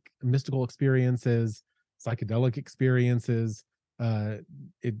mystical experiences, psychedelic experiences, uh,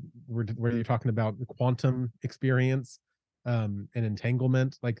 whether you're talking about the quantum experience, and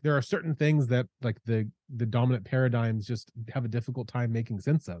entanglement, like there are certain things that like the dominant paradigms just have a difficult time making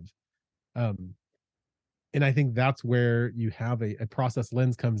sense of. Um, and I think that's where you have a process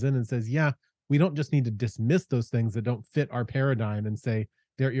lens comes in and says, yeah, we don't just need to dismiss those things that don't fit our paradigm and say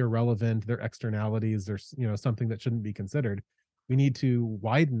they're irrelevant, they're externalities, there's something that shouldn't be considered. We need to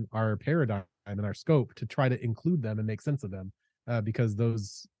widen our paradigm and our scope to try to include them and make sense of them, because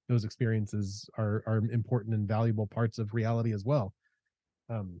those experiences are important and valuable parts of reality as well.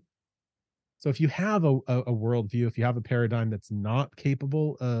 Um, so if you have a worldview, if you have a paradigm that's not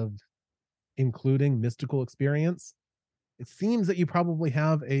capable of including mystical experience, it seems that you probably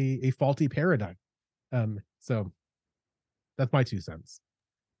have a faulty paradigm. So that's my 2 cents.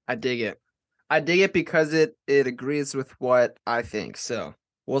 I dig it. I dig it because it agrees with what I think. So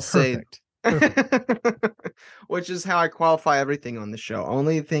we'll say, Perfect. Perfect. which is how I qualify everything on the show.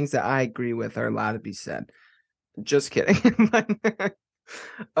 Only things that I agree with are allowed to be said. Just kidding.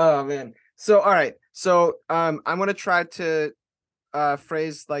 Oh man. So all right. So I'm gonna try to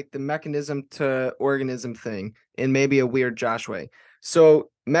phrase like the mechanism to organism thing in maybe a weird Josh way. So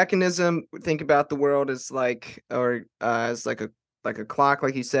mechanism, think about the world as like or as like a clock,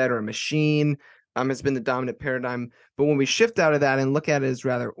 like you said, or a machine. Has been the dominant paradigm. But when we shift out of that and look at it as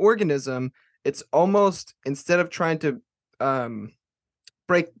rather organism, it's almost instead of trying to um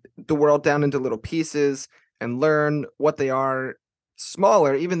break the world down into little pieces and learn what they are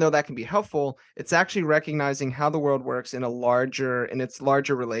smaller, even though that can be helpful, it's actually recognizing how the world works in its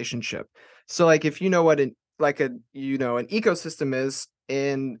larger relationship. So like if you know what an ecosystem is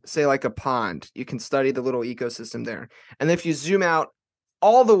in say like a pond, you can study the little ecosystem there. And if you zoom out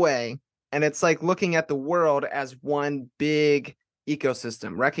all the way, and it's like looking at the world as one big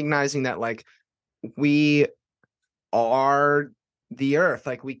ecosystem, recognizing that like we are the earth,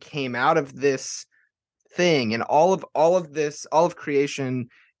 like we came out of this thing, and all of creation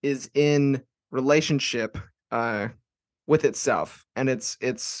is in relationship uh with itself, and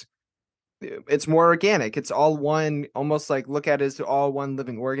it's more organic. It's all one, almost like look at it as all one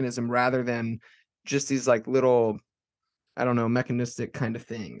living organism rather than just these like little, I don't know, mechanistic kind of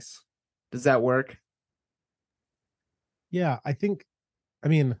things. Does that work? Yeah, I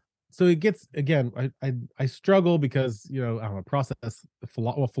mean, so it gets again, I struggle because I don't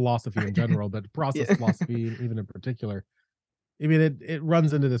know, philosophy in general, but process Yeah. philosophy even in particular. I mean, it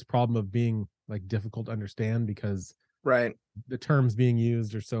runs into this problem of being like difficult to understand because Right. the terms being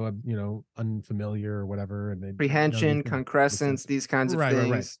used are so unfamiliar or whatever, and none of these Prehension, things make sense. concrescence, these kinds of Right.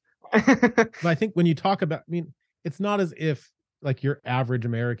 things. But I think when you talk about, I mean, it's not as if like your average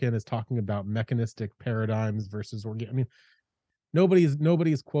American is talking about mechanistic paradigms versus I mean,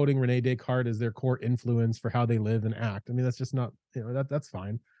 nobody's quoting Rene Descartes as their core influence for how they live and act. I mean, that's just not, that's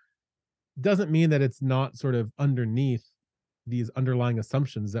fine. Doesn't mean that it's not sort of underneath these underlying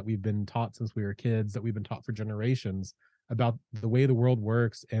assumptions that we've been taught since we were kids, that we've been taught for generations about the way the world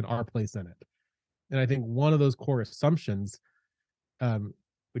works and our place in it. And I think one of those core assumptions,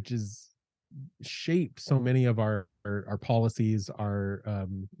 which is shape so many of our policies, our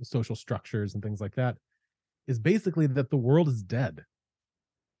social structures, and things like that, is basically that the world is dead.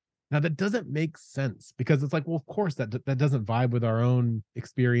 Now that doesn't make sense because it's like, well, of course that doesn't vibe with our own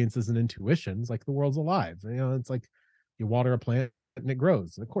experiences and intuitions. Like the world's alive. It's like you water a plant and it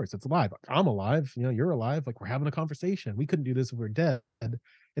grows. Of course, it's alive. Like, I'm alive. You're alive. Like we're having a conversation. We couldn't do this if we're dead. And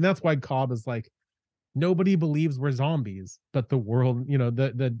that's why Cobb is like, nobody believes we're zombies, but the world,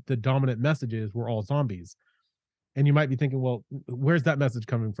 the dominant message is we're all zombies. And you might be thinking, well, where's that message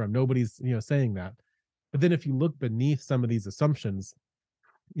coming from? Nobody's saying that. But then if you look beneath some of these assumptions,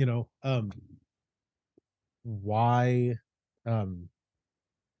 you know um why um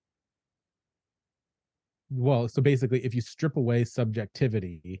well, so basically if you strip away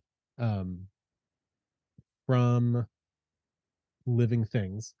subjectivity um from living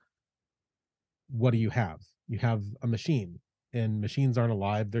things, what do you have? You have a machine, and machines aren't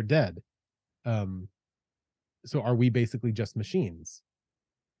alive, they're dead. um so are we basically just machines?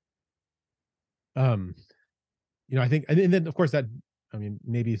 um I think, and then of course that, I mean,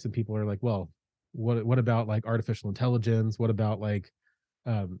 maybe some people are like, well, what about like artificial intelligence? What about like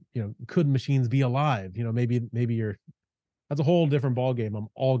could machines be alive? Maybe you're, that's a whole different ball game. I'm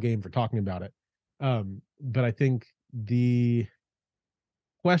all game for talking about it. But I think the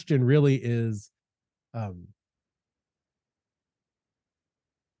question really is, um,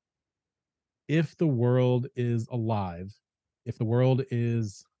 if the world is alive, if the world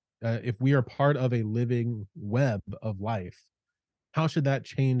is, if we are part of a living web of life, how should that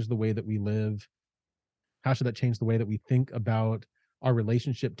change the way that we live? How should that change the way that we think about our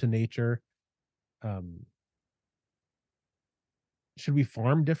relationship to nature? Um, should we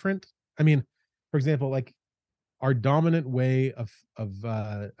farm different? I mean, for example, like our dominant way of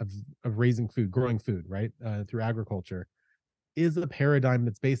raising food, growing food, right, through agriculture, is a paradigm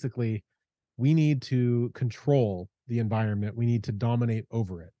that's basically, we need to control the environment, we need to dominate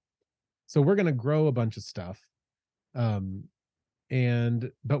over it. So we're going to grow a bunch of stuff, um,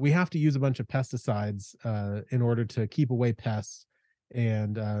 but we have to use a bunch of pesticides in order to keep away pests,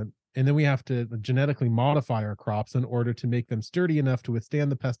 and then we have to genetically modify our crops in order to make them sturdy enough to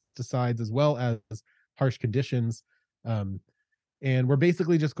withstand the pesticides as well as harsh conditions. Um, and we're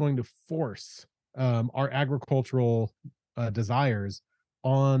basically just going to force our agricultural desires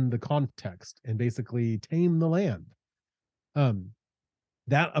on the context and basically tame the land. Um,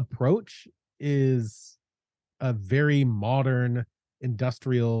 that approach is a very modern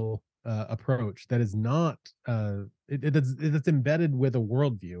industrial approach that is not it's embedded with a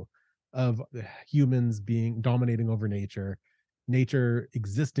worldview of humans being dominating over nature, nature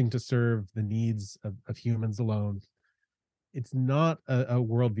existing to serve the needs of humans alone. It's not a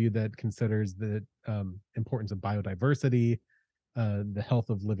worldview that considers the importance of biodiversity, the health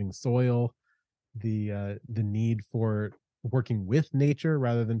of living soil, the need for working with nature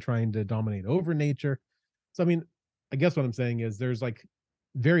rather than trying to dominate over nature. So I mean, I guess what I'm saying is there's like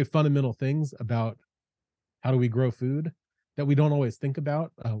very fundamental things about how do we grow food that we don't always think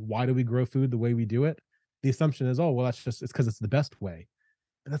about. Why do we grow food the way we do it? The assumption is, oh, well, that's just, it's because it's the best way.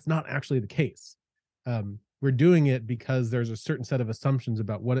 And that's not actually the case. We're doing it because there's a certain set of assumptions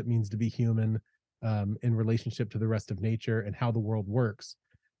about what it means to be human in relationship to the rest of nature and how the world works,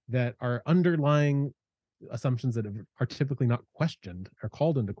 that are underlying assumptions that are typically not questioned or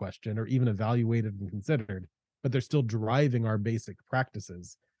called into question or even evaluated and considered, but they're still driving our basic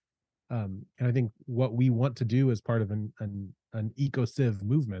practices. And I think what we want to do as part of an eco-civ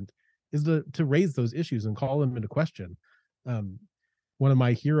movement is to raise those issues and call them into question. Um, One of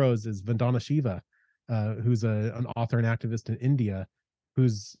my heroes is Vandana Shiva, who's an author and activist in India,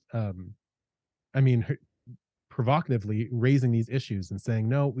 who's, I mean, provocatively raising these issues and saying,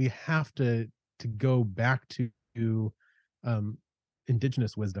 no, we have to go back to um,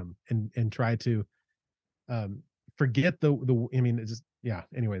 indigenous wisdom and try to forget the. I mean, it just, yeah.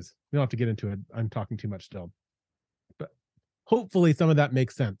 Anyways, we don't have to get into it. I'm talking too much still, but hopefully some of that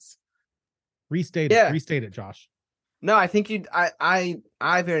makes sense. Yeah. Restate it, Josh. No, I think I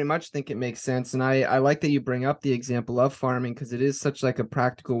very much think it makes sense, and I like that you bring up the example of farming because it is such like a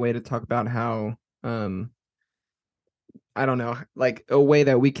practical way to talk about how I don't know, like a way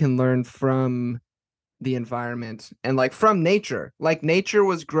that we can learn from the environment and like from nature. Like nature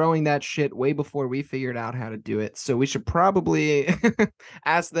was growing that shit way before we figured out how to do it. So we should probably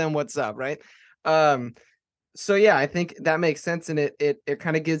ask them what's up, right? Um so yeah, I think that makes sense, and it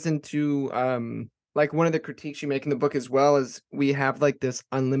kind of gets into like one of the critiques you make in the book as well is we have like this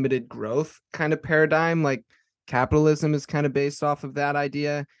unlimited growth kind of paradigm. Like capitalism is kind of based off of that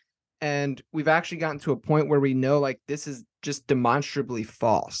idea, and we've actually gotten to a point where we know like this is just demonstrably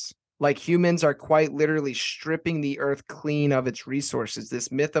false. Like humans are quite literally stripping the earth clean of its resources.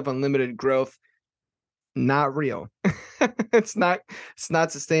 This myth of unlimited growth, not real. It's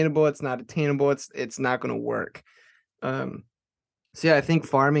not sustainable, it's not attainable, it's not going to work. So yeah, I think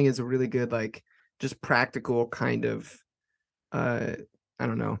farming is a really good like just practical kind of I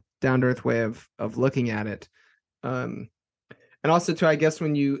don't know, down to earth way of looking at it. And also too, I guess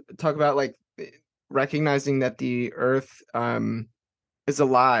when you talk about like recognizing that the earth is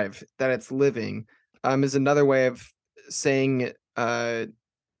alive, that it's living, is another way of saying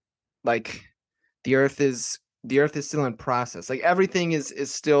like the earth is still in process. Like everything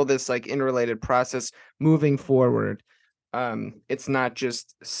is still this like interrelated process moving forward. It's not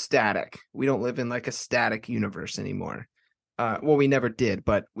just static. We don't live in like a static universe anymore. Well, we never did,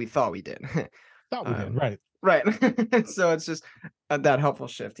 but we thought we did. Thought we did, right? Right. So it's just that helpful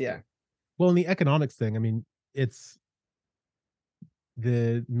shift. Yeah. Well, in the economics thing, I mean, it's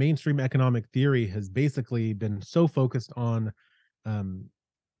the mainstream economic theory has basically been so focused on um,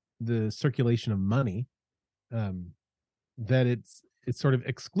 the circulation of money um, that it's sort of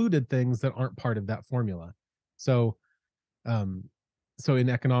excluded things that aren't part of that formula. So um, so in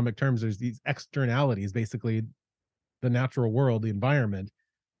economic terms, there's these externalities, basically the natural world, the environment,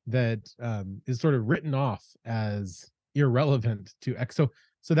 that is sort of written off as irrelevant to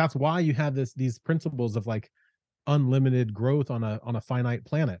so that's why you have these principles of like unlimited growth on a finite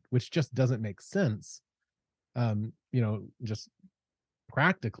planet, which just doesn't make sense. Just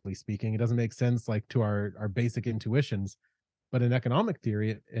practically speaking, it doesn't make sense like to our basic intuitions. But in economic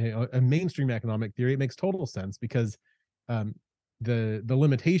theory, a mainstream economic theory, it makes total sense because um, the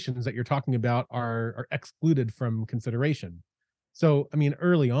limitations that you're talking about are excluded from consideration. So, I mean,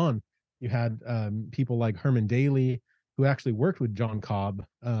 early on, you had people like Herman Daly, who actually worked with John Cobb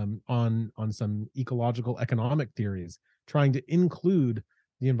on some ecological economic theories, trying to include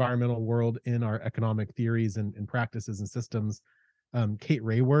the environmental world in our economic theories and practices and systems. Kate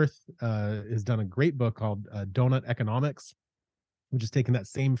Rayworth has done a great book called Donut Economics, which is taking that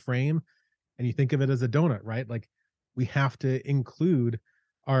same frame and you think of it as a donut, right? Like we have to include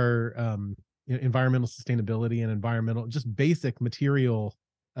our environmental sustainability and environmental, just basic material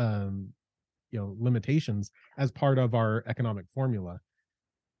limitations as part of our economic formula.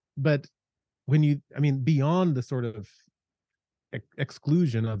 But beyond the sort of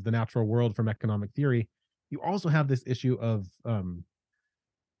exclusion of the natural world from economic theory, you also have this issue of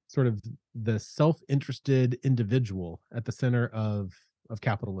sort of the self-interested individual at the center of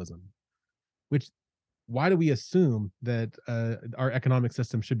capitalism. Which, why do we assume that our economic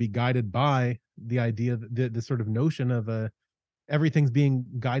system should be guided by the idea that the sort of notion of everything's being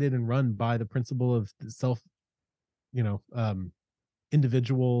guided and run by the principle of self,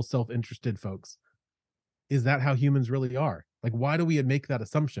 individual, self-interested folks? Is that how humans really are? Like, why do we make that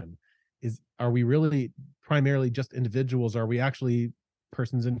assumption? Are we really primarily just individuals? Are we actually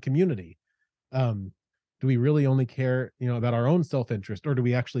persons in community? Do we really only care, about our own self-interest, or do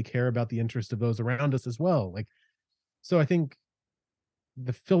we actually care about the interest of those around us as well? Like, so I think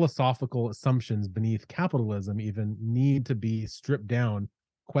the philosophical assumptions beneath capitalism even need to be stripped down,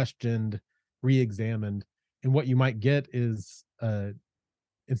 questioned, re-examined. And what you might get is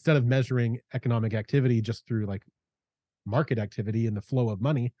instead of measuring economic activity just through like market activity and the flow of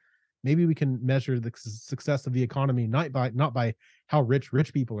money, maybe we can measure the success of the economy not by how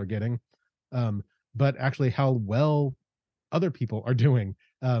rich people are getting, but actually how well other people are doing.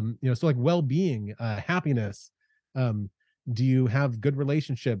 So like well-being, happiness. Do you have good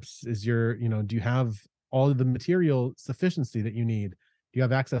relationships? Do you have all of the material sufficiency that you need? Do you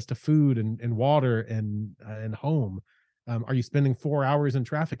have access to food and water and home? Are you spending 4 hours in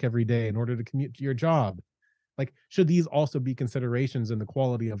traffic every day in order to commute to your job? Like, should these also be considerations in the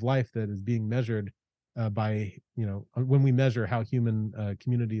quality of life that is being measured by, when we measure how human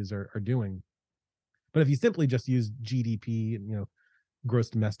communities are doing? But if you simply just use GDP, gross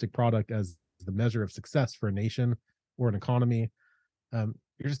domestic product, as the measure of success for a nation or an economy,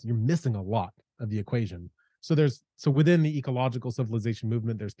 you're missing a lot of the equation. So within the ecological civilization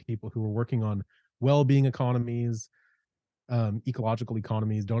movement, there's people who are working on well-being economies, ecological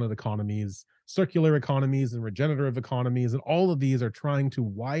economies, donut economies, circular economies, and regenerative economies, and all of these are trying to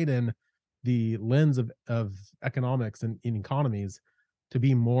widen the lens of economics and in economies to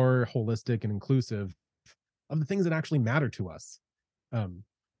be more holistic and inclusive of the things that actually matter to us.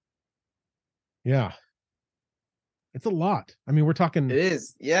 Yeah, it's a lot. I mean, we're talking. It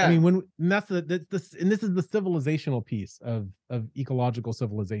is, yeah. I mean, and this is the civilizational piece of ecological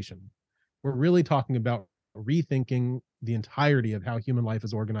civilization. We're really talking about rethinking the entirety of how human life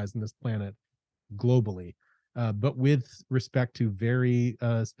is organized on this planet globally, but with respect to very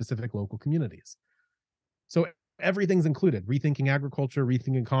specific local communities. So everything's included: rethinking agriculture,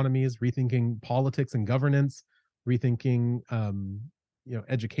 rethinking economies, rethinking politics and governance, rethinking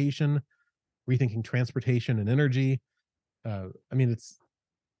education, rethinking transportation and energy. It's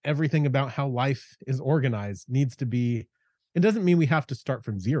everything about how life is organized needs to be. It doesn't mean we have to start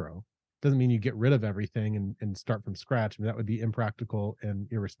from zero. It doesn't mean you get rid of everything and start from scratch. I mean, that would be impractical and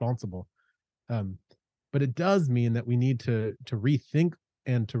irresponsible. But it does mean that we need to rethink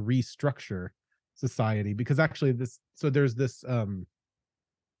and to restructure society, because actually there's this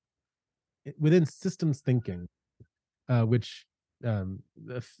within systems thinking, which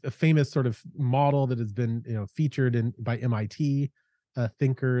a famous sort of model that has been featured by MIT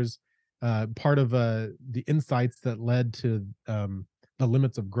thinkers, part of the insights that led to the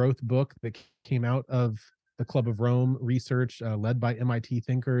Limits of Growth book that came out of the Club of Rome research, led by MIT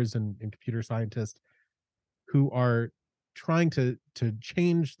thinkers and computer scientists who are trying to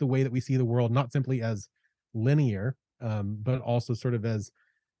change the way that we see the world, not simply as linear, but also sort of as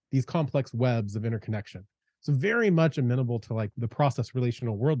these complex webs of interconnection. So very much amenable to like the process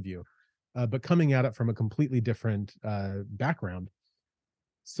relational worldview, but coming at it from a completely different background.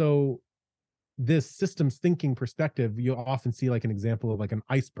 So this systems thinking perspective, you'll often see like an example of like an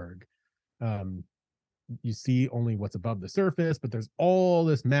iceberg. Um, you see only what's above the surface, but there's all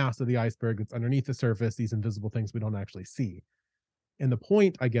this mass of the iceberg that's underneath the surface, these invisible things we don't actually see. And the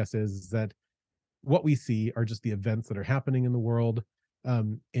point, I guess, is that what we see are just the events that are happening in the world,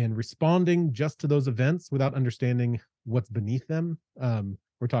 and responding just to those events without understanding what's beneath them.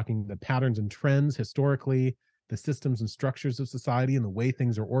 We're talking the patterns and trends historically, the systems and structures of society, and the way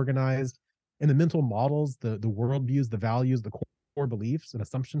things are organized, and the mental models, the worldviews, the values, the core beliefs and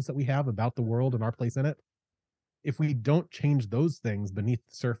assumptions that we have about the world and our place in it. If we don't change those things beneath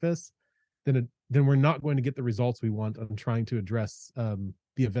the surface, then we're not going to get the results we want on trying to address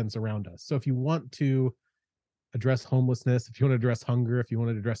the events around us. So if you want to address homelessness, if you want to address hunger, if you want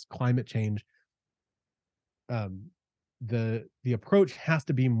to address climate change, the approach has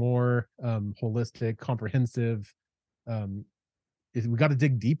to be more holistic, comprehensive. We got to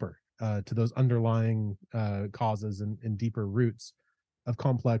dig deeper to those underlying causes and deeper roots of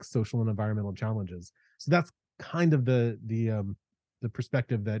complex social and environmental challenges. So that's kind of the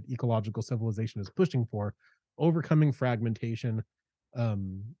perspective that ecological civilization is pushing for: overcoming fragmentation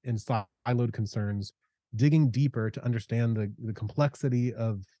and siloed concerns, digging deeper to understand the complexity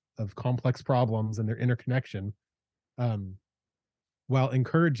of complex problems and their interconnection, while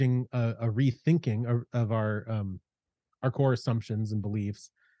encouraging a rethinking of our core assumptions and beliefs,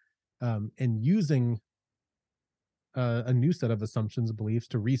 and using a new set of assumptions and beliefs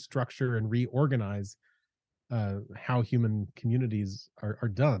to restructure and reorganize how human communities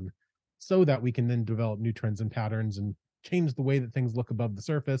are done, so that we can then develop new trends and patterns and change the way that things look above the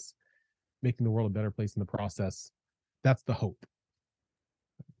surface, making the world a better place in the process. That's the hope.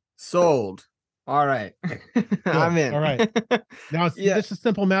 Sold. All right. I'm in. All right. Now it's just a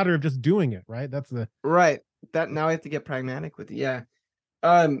simple matter of just doing it, right? That's the right. That now I have to get pragmatic with it. Yeah.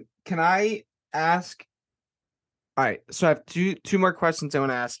 Can I ask? All right. So I have two more questions I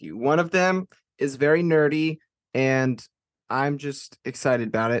want to ask you. One of them is very nerdy, and I'm just excited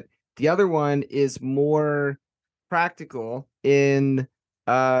about it. The other one is more practical in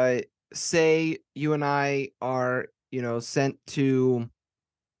say you and I are, sent to,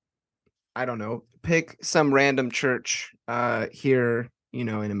 I don't know, pick some random church here, in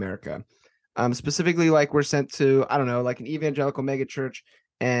America. Specifically, like we're sent to, I don't know, like an evangelical mega church,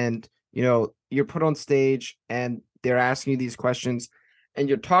 and you're put on stage and they're asking you these questions, and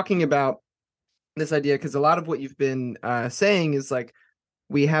you're talking about this idea, because a lot of what you've been saying is like,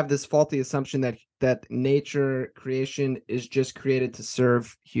 we have this faulty assumption that nature creation is just created to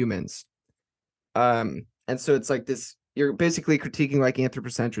serve humans. And so it's like this, you're basically critiquing like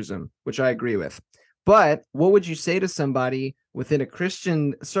anthropocentrism, which I agree with. But what would you say to somebody within a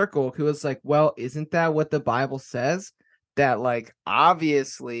Christian circle who is like, well, isn't that what the Bible says? That like,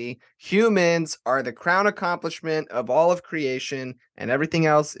 obviously humans are the crown accomplishment of all of creation and everything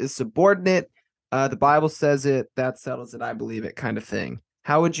else is subordinate. The Bible says it, that settles it, I believe it, kind of thing.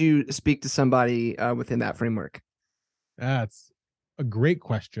 How would you speak to somebody within that framework? That's a great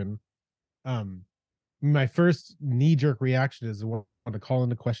question. My first knee-jerk reaction is want to call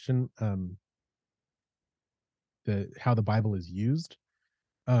into question how the Bible is used.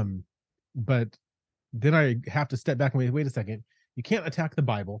 But then I have to step back and wait a second. You can't attack the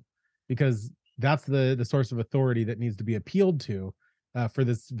Bible, because that's the source of authority that needs to be appealed to for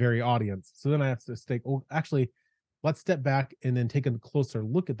this very audience. So then I have to say, oh, actually, let's step back and then take a closer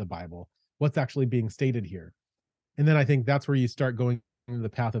look at the Bible. What's actually being stated here? And then I think that's where you start going the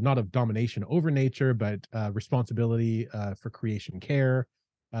path of not of domination over nature, but responsibility for creation care,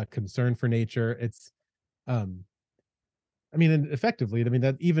 concern for nature. It's effectively,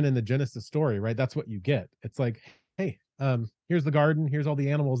 that even in the Genesis story, right? That's what you get. It's like, hey, here's the garden, here's all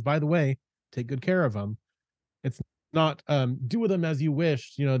the animals. By the way, take good care of them. It's not do with them as you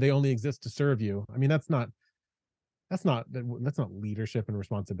wish. They only exist to serve you. That's not leadership and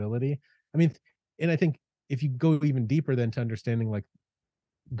responsibility. And I think if you go even deeper then to understanding like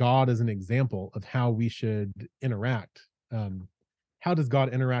God as an example of how we should interact, how does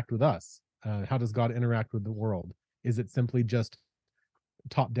God interact with us? How does God interact with the world? Is it simply just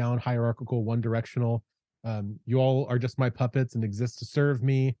top down, hierarchical, one directional? You all are just my puppets and exist to serve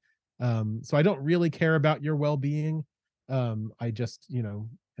me. So I don't really care about your well-being. I just, am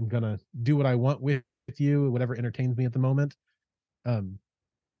gonna do what I want with you, whatever entertains me at the moment.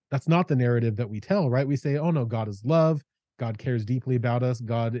 That's not the narrative that we tell, right? We say, oh no, God is love. God cares deeply about us.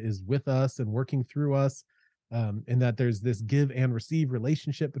 God is with us and working through us. And that there's this give and receive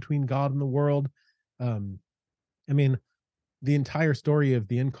relationship between God and the world. The entire story of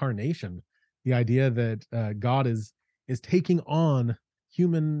the incarnation, the idea that God is taking on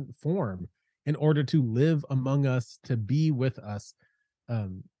human form in order to live among us, to be with us.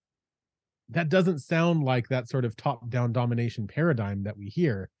 um, that doesn't sound like that sort of top-down domination paradigm that we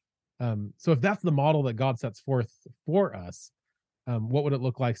hear. So if that's the model that God sets forth for us, what would it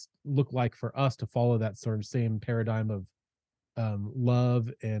look like for us to follow that sort of same paradigm of love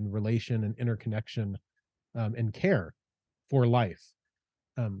and relation and interconnection, and care for life?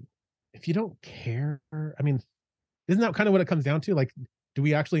 Um, if you don't care, I mean, isn't that kind of what it comes down to? Like, do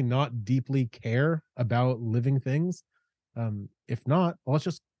we actually not deeply care about living things? If not, well, let's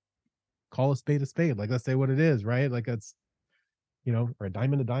just call a spade a spade. Like, let's say what it is, right? Like, it's, or a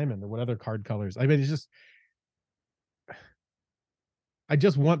diamond, or what other card colors. I mean, it's just, I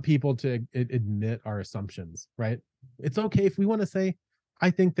just want people to admit our assumptions, right? It's okay if we want to say,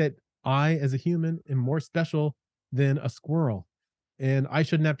 I think that I, as a human, am more special than a squirrel, and I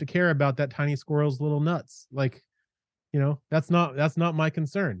shouldn't have to care about that tiny squirrel's little nuts. Like, that's not my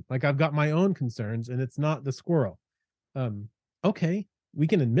concern. Like, I've got my own concerns, and it's not the squirrel. Um, okay, we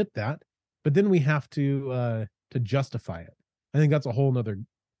can admit that, but then we have to justify it. I think that's a whole nother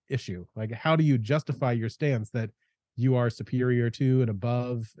issue. Like, how do you justify your stance that you are superior to and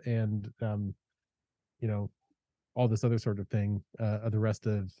above, and you know all this other sort of thing, of the rest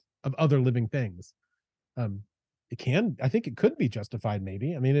of other living things? um I think it could be justified,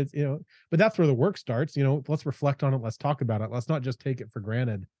 maybe. I mean, it's, but that's where the work starts. Let's reflect on it, let's talk about it, let's not just take it for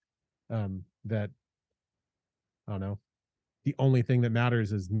granted, that, I don't know, the only thing that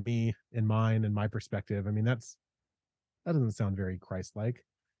matters is me and mine and my perspective. I mean, that doesn't sound very Christ-like.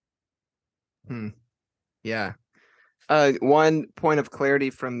 Yeah. One point of clarity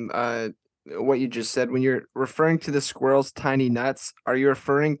from what you just said: when you're referring to the squirrel's tiny nuts, are you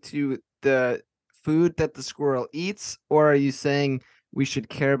referring to the food that the squirrel eats, or are you saying we should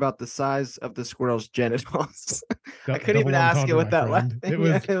care about the size of the squirrel's genitals? I couldn't even Double ask it entendre, with my that last friend. thing.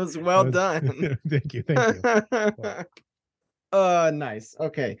 It was well done. Thank you, thank you. Wow. Nice.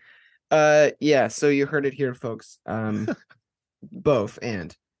 Okay. Yeah, so you heard it here, folks. Both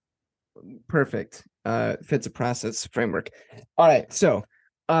and perfect. Fits a process framework. All right, so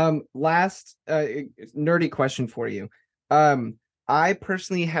last nerdy question for you. I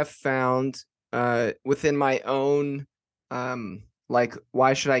personally have found within my own like,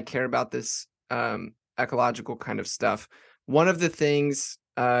 why should I care about this ecological kind of stuff? One of the things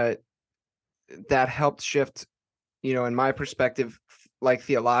that helped shift, in my perspective, like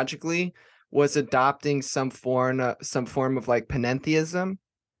theologically, was adopting some form of like panentheism.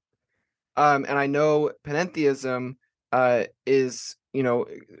 And I know panentheism is,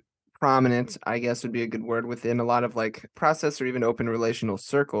 prominent, I guess would be a good word, within a lot of like process or even open relational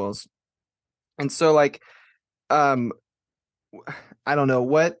circles. And so, like, um I don't know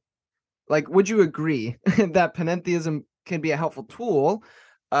what, like, would you agree that panentheism can be a helpful tool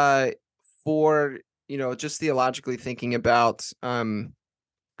uh for, just theologically thinking about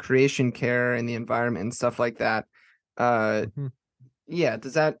creation care and the environment and stuff like that? Mhm. Yeah,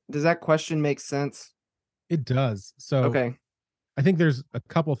 does that question make sense? It does. So Okay. I think there's a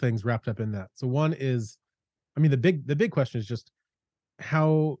couple things wrapped up in that. So one is, I mean, the big question is just,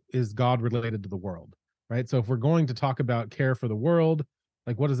 how is God related to the world, right? So if we're going to talk about care for the world,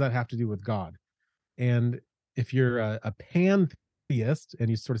 like, what does that have to do with God? And if you're a pantheist and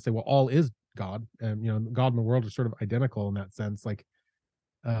you sort of say, well, all is God, and God and the world are sort of identical in that sense, like,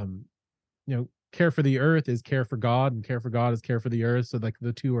 um, care for the earth is care for God, and care for God is care for the earth. So, like,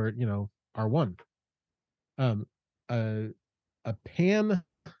 the two are one. Um, a a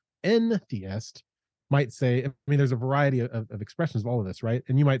panentheist might say, I mean, there's a variety of expressions of all of this, right?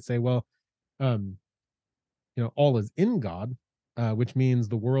 And you might say, well, um, all is in God, which means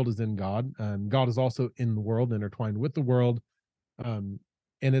the world is in God. God is also in the world, intertwined with the world. Um,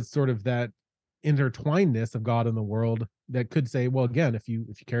 and it's sort of that intertwinedness of God and the world that could say, well, again, if you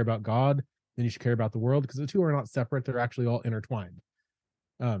care about God, then you should care about the world, because the two are not separate; they're actually all intertwined.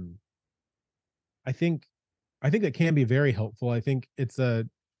 Um, I think I think that can be very helpful. I think it's a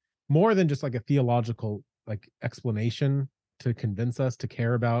more than just like a theological like explanation to convince us to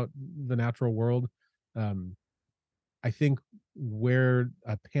care about the natural world. Um, I think where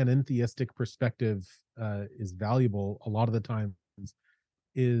a panentheistic perspective is valuable a lot of the times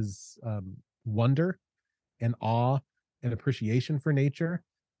is wonder and awe and appreciation for nature.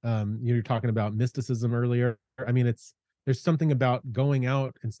 You're talking about mysticism earlier. I mean, there's something about going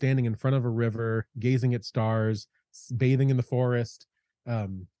out and standing in front of a river, gazing at stars, bathing in the forest.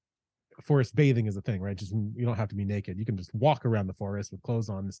 Um, Forest bathing is a thing, right? Just, you don't have to be naked. You can just walk around the forest with clothes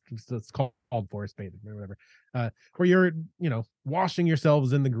on. It's called forest bathing or whatever. Where you're, washing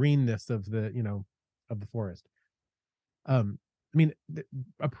yourselves in the greenness of the forest. Um, I mean,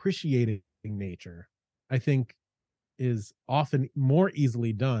 appreciating nature, I think, is often more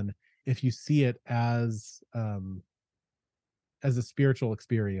easily done if you see it as a spiritual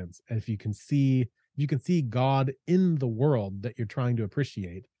experience. And if you can see God in the world that you're trying to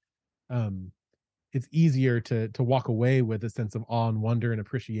appreciate, um, it's easier to walk away with a sense of awe and wonder and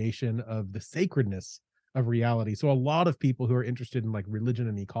appreciation of the sacredness of reality. So a lot of people who are interested in like religion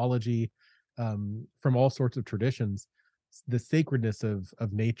and ecology, from all sorts of traditions, the sacredness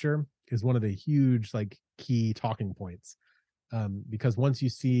of nature is one of the huge like key talking points. Because once you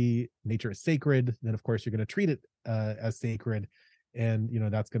see nature as sacred, then of course you're going to treat it as sacred, and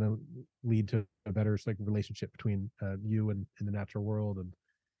that's going to lead to a better like relationship between you and the natural world,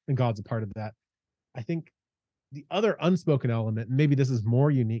 and God's a part of that. I think the other unspoken element, and maybe this is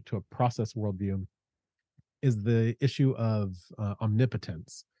more unique to a process worldview, is the issue of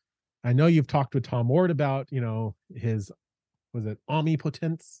omnipotence. I know you've talked with Tom Ward about, his, was it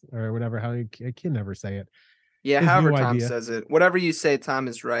omnipotence or whatever, how I can never say it. Yeah, His however new Tom idea. says it. Whatever you say, Tom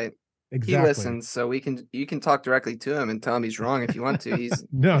is right. He Exactly. listens, so you can talk directly to him and tell him he's wrong if you want to. He's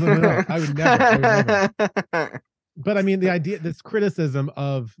No. I would never. I would never. But I mean, the idea, this criticism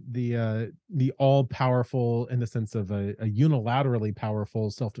of the all powerful, in the sense of a unilaterally powerful,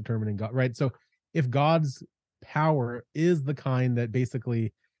 self-determining God, right? So if God's power is the kind that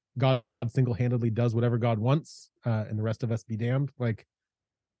basically God single-handedly does whatever God wants, and the rest of us be damned, like,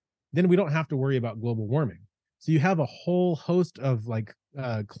 then we don't have to worry about global warming. So you have a whole host of like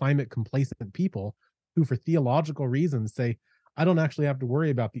climate complacent people who, for theological reasons, say, I don't actually have to worry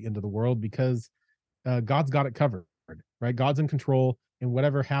about the end of the world because God's got it covered, right? God's in control, and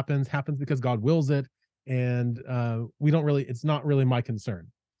whatever happens, happens because God wills it. And we don't really, it's not really my concern.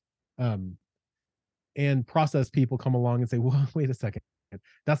 Um, and process people come along and say, well, wait a second.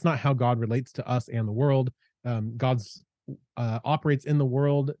 That's not how God relates to us and the world. God's operates in the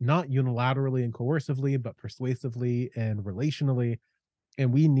world, not unilaterally and coercively, but persuasively and relationally.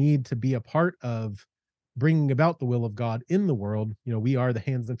 And we need to be a part of bringing about the will of God in the world. We are the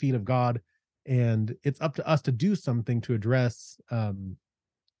hands and feet of God, and it's up to us to do something to address,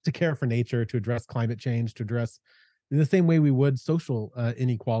 to care for nature, to address climate change, to address in the same way we would social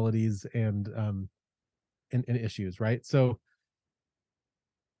inequalities and issues, right? So,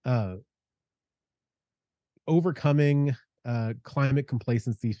 uh, overcoming climate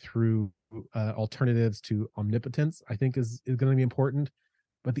complacency through alternatives to omnipotence, I think, is going to be important.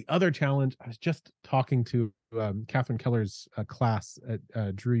 But the other challenge, I was just talking to Catherine Keller's class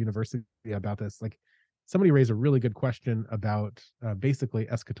at Drew University about this. Like, somebody raised a really good question about basically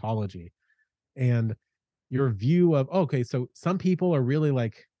eschatology and your view of, okay, so some people are really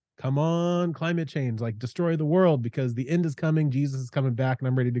like, come on, climate change, like destroy the world because the end is coming, Jesus is coming back, and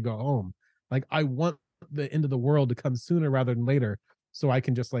I'm ready to go home. Like, I want the end of the world to come sooner rather than later, so I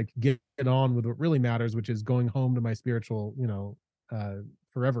can just like get on with what really matters, which is going home to my spiritual,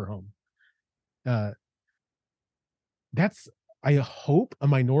 forever home. That's, I hope, a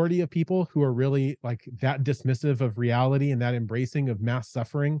minority of people who are really like that dismissive of reality and that embracing of mass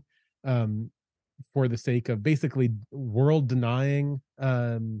suffering, for the sake of basically world denying,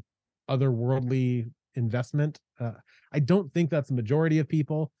 otherworldly investment. I don't think that's a majority of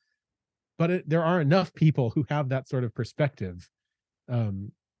people, but there are enough people who have that sort of perspective,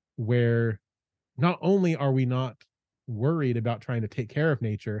 um, where not only are we not worried about trying to take care of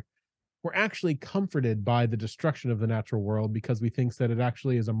nature, we're actually comforted by the destruction of the natural world because we think that it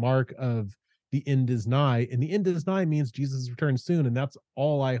actually is a mark of the end is nigh, and the end is nigh means Jesus returns soon, and that's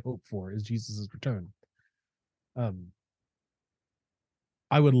all I hope for, is Jesus's return.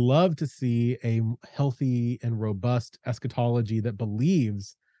 I would love to see a healthy and robust eschatology that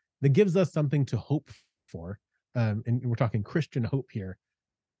believes, that gives us something to hope for, and we're talking Christian hope here,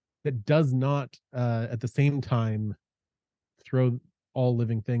 that does not at the same time throw all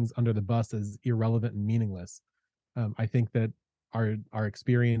living things under the bus as irrelevant and meaningless. I think that our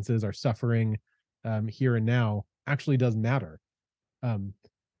experiences, our suffering, here and now, actually does matter. And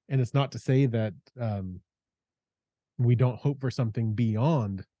it's not to say that we don't hope for something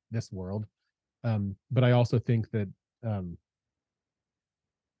beyond this world, but I also think that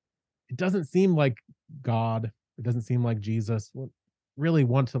it doesn't seem like God, it doesn't seem like Jesus really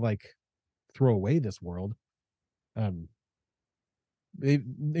want to like throw away this world.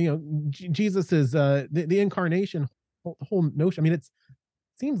 Jesus is the incarnation, whole notion. I mean, it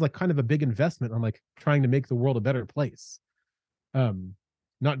seems like kind of a big investment on like trying to make the world a better place.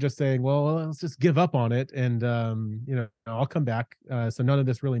 Not just saying, well, let's just give up on it and I'll come back, so none of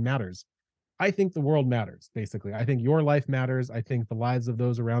this really matters. I think the world matters, basically. I think your life matters. I think the lives of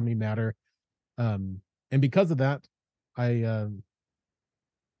those around me matter. And because of that, I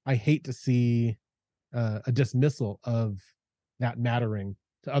hate to see a dismissal of that mattering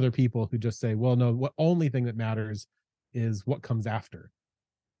to other people who just say, well, no, what only thing that matters is what comes after.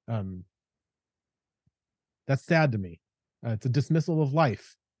 um that's sad to me. It's a dismissal of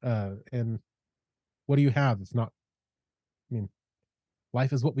life. And what do you have? It's not, I mean,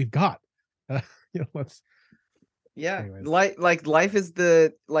 life is what we've got. uh, let's Yeah, anyways. like life is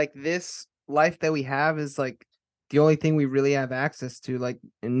this life that we have is like the only thing we really have access to. Like,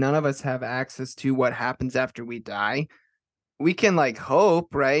 and none of us have access to what happens after we die. We can like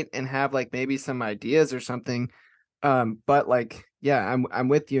hope, right, and have like maybe some ideas or something. But like, yeah, I'm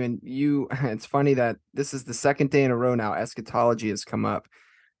with you, and you. It's funny that this is the second day in a row now eschatology has come up.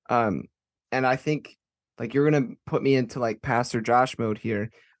 Um, and I think like you're gonna put me into like Pastor Josh mode here.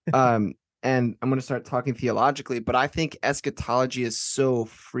 And I'm gonna start talking theologically, but I think eschatology is so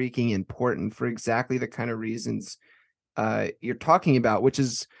freaking important for exactly the kind of reasons you're talking about, which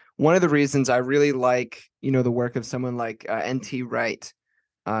is one of the reasons I really like, the work of someone like N.T. Wright,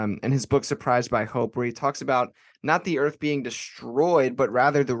 and his book Surprised by Hope, where he talks about not the earth being destroyed, but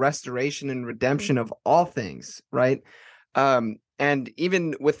rather the restoration and redemption of all things, right? And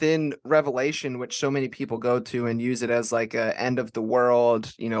even within Revelation, which so many people go to and use it as like a end of the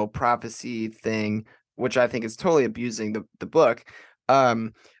world, prophecy thing, which I think is totally abusing the book.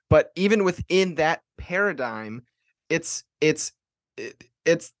 But even within that paradigm, it's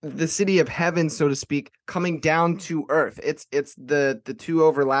the city of heaven, so to speak, coming down to earth. It's the two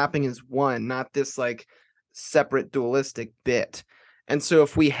overlapping as one, not this like separate dualistic bit. And so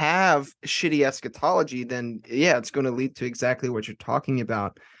if we have shitty eschatology, then yeah, it's going to lead to exactly what you're talking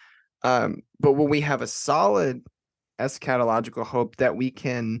about. But when we have a solid eschatological hope that we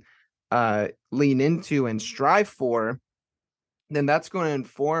can lean into and strive for, then that's going to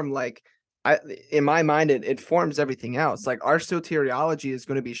inform, like, in my mind, it forms everything else. Like our soteriology is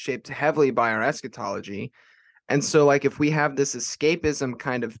going to be shaped heavily by our eschatology. And so like if we have this escapism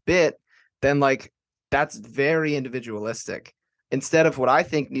kind of bit, then like that's very individualistic. Instead of what I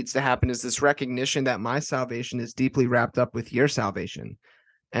think needs to happen is this recognition that my salvation is deeply wrapped up with your salvation.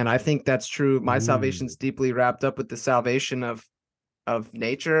 And I think that's true. My salvation is deeply wrapped up with the salvation of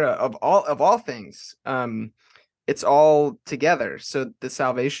nature, of all things. It's all together. So the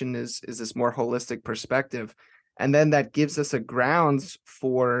salvation is this more holistic perspective. And then that gives us a grounds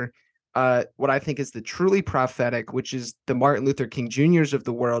for what I think is the truly prophetic, which is the Martin Luther King Jr.'s of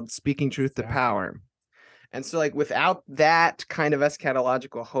the world speaking truth to power. And so like without that kind of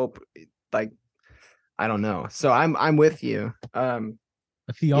eschatological hope, like, I don't know. So I'm with you. A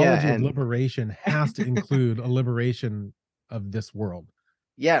theology of liberation has to include a liberation of this world.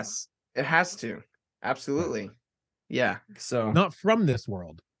 Yes, it has to. Absolutely. Right. Yeah. So not from this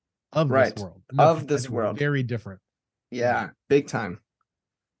world, of right. this world. Of this world. Very different. Yeah, big time.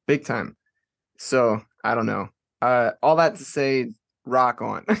 Big time. So I don't know. All that to say, rock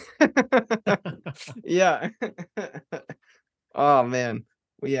on. Yeah. Oh man.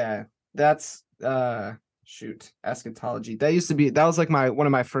 Well, yeah. That's shoot, eschatology. That was like one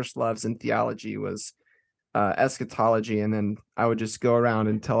of my first loves in theology was eschatology, and then I would just go around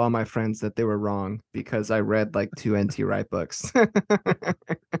and tell all my friends that they were wrong because I read like 2 N.T. Wright books. That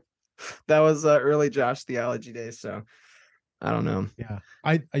was early Josh theology days, so I don't know. Yeah,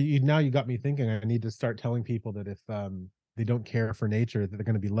 now you got me thinking. I need to start telling people that if they don't care for nature, that they're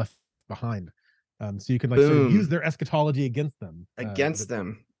going to be left behind. So you can like sort of use their eschatology against them.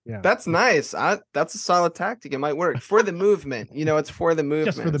 Yeah, that's nice. That's a solid tactic. It might work for the movement. It's for the movement.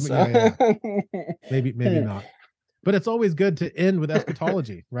 Just for the yeah. Maybe not. But it's always good to end with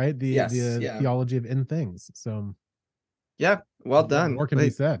eschatology, right? The theology of end things. So yeah, well done. More can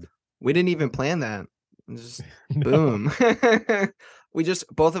be said. We didn't even plan that. Just boom. We just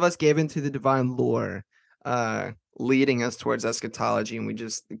both of us gave into the divine lore, leading us towards eschatology, and we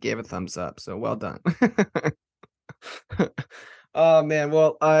just gave a thumbs up. So well done. Oh man,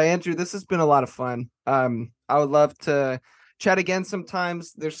 well, Andrew, this has been a lot of fun. I would love to chat again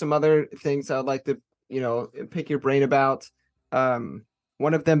sometimes. There's some other things I would like to, pick your brain about. One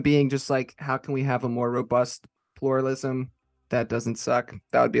of them being just like, how can we have a more robust pluralism that doesn't suck?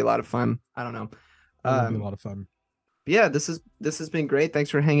 That would be a lot of fun. I don't know. That would be a lot of fun. Yeah, this has been great. Thanks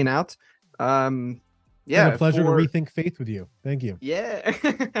for hanging out. Yeah, it's a pleasure to rethink faith with you. Thank you. Yeah,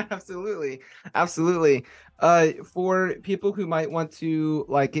 absolutely. For people who might want to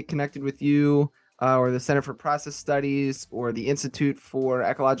like get connected with you, or the Center for Process Studies, or the Institute for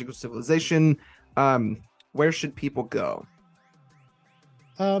Ecological Civilization, where should people go?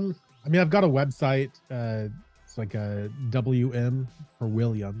 I mean, I've got a website, It's like a WM for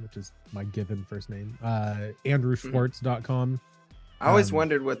William, which is my given first name. AndrewSchwartz.com. I always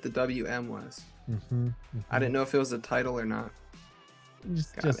wondered what the WM was. Mm-hmm. I didn't know if it was a title or not.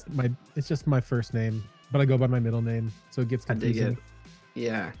 It's just my first name, but I go by my middle name, so it gets confusing. I dig it.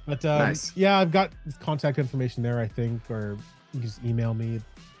 Yeah. But nice. Yeah, I've got contact information there, I think, or you can just email me.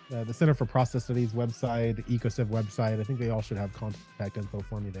 The Center for Process Studies website, the EcoCiv website, I think they all should have contact info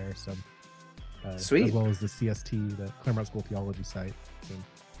for me there. So sweet. As well as the CST, the Claremont School of Theology site. So.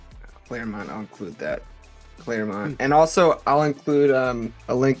 Claremont, I'll include that. Claremont. And also I'll include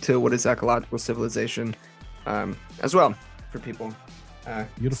a link to What is Ecological Civilization as well for people.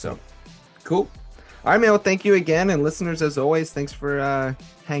 Beautiful. So, cool. All right, man. Well, thank you again. And listeners, as always, thanks for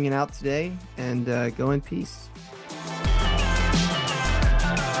hanging out today, and go in peace.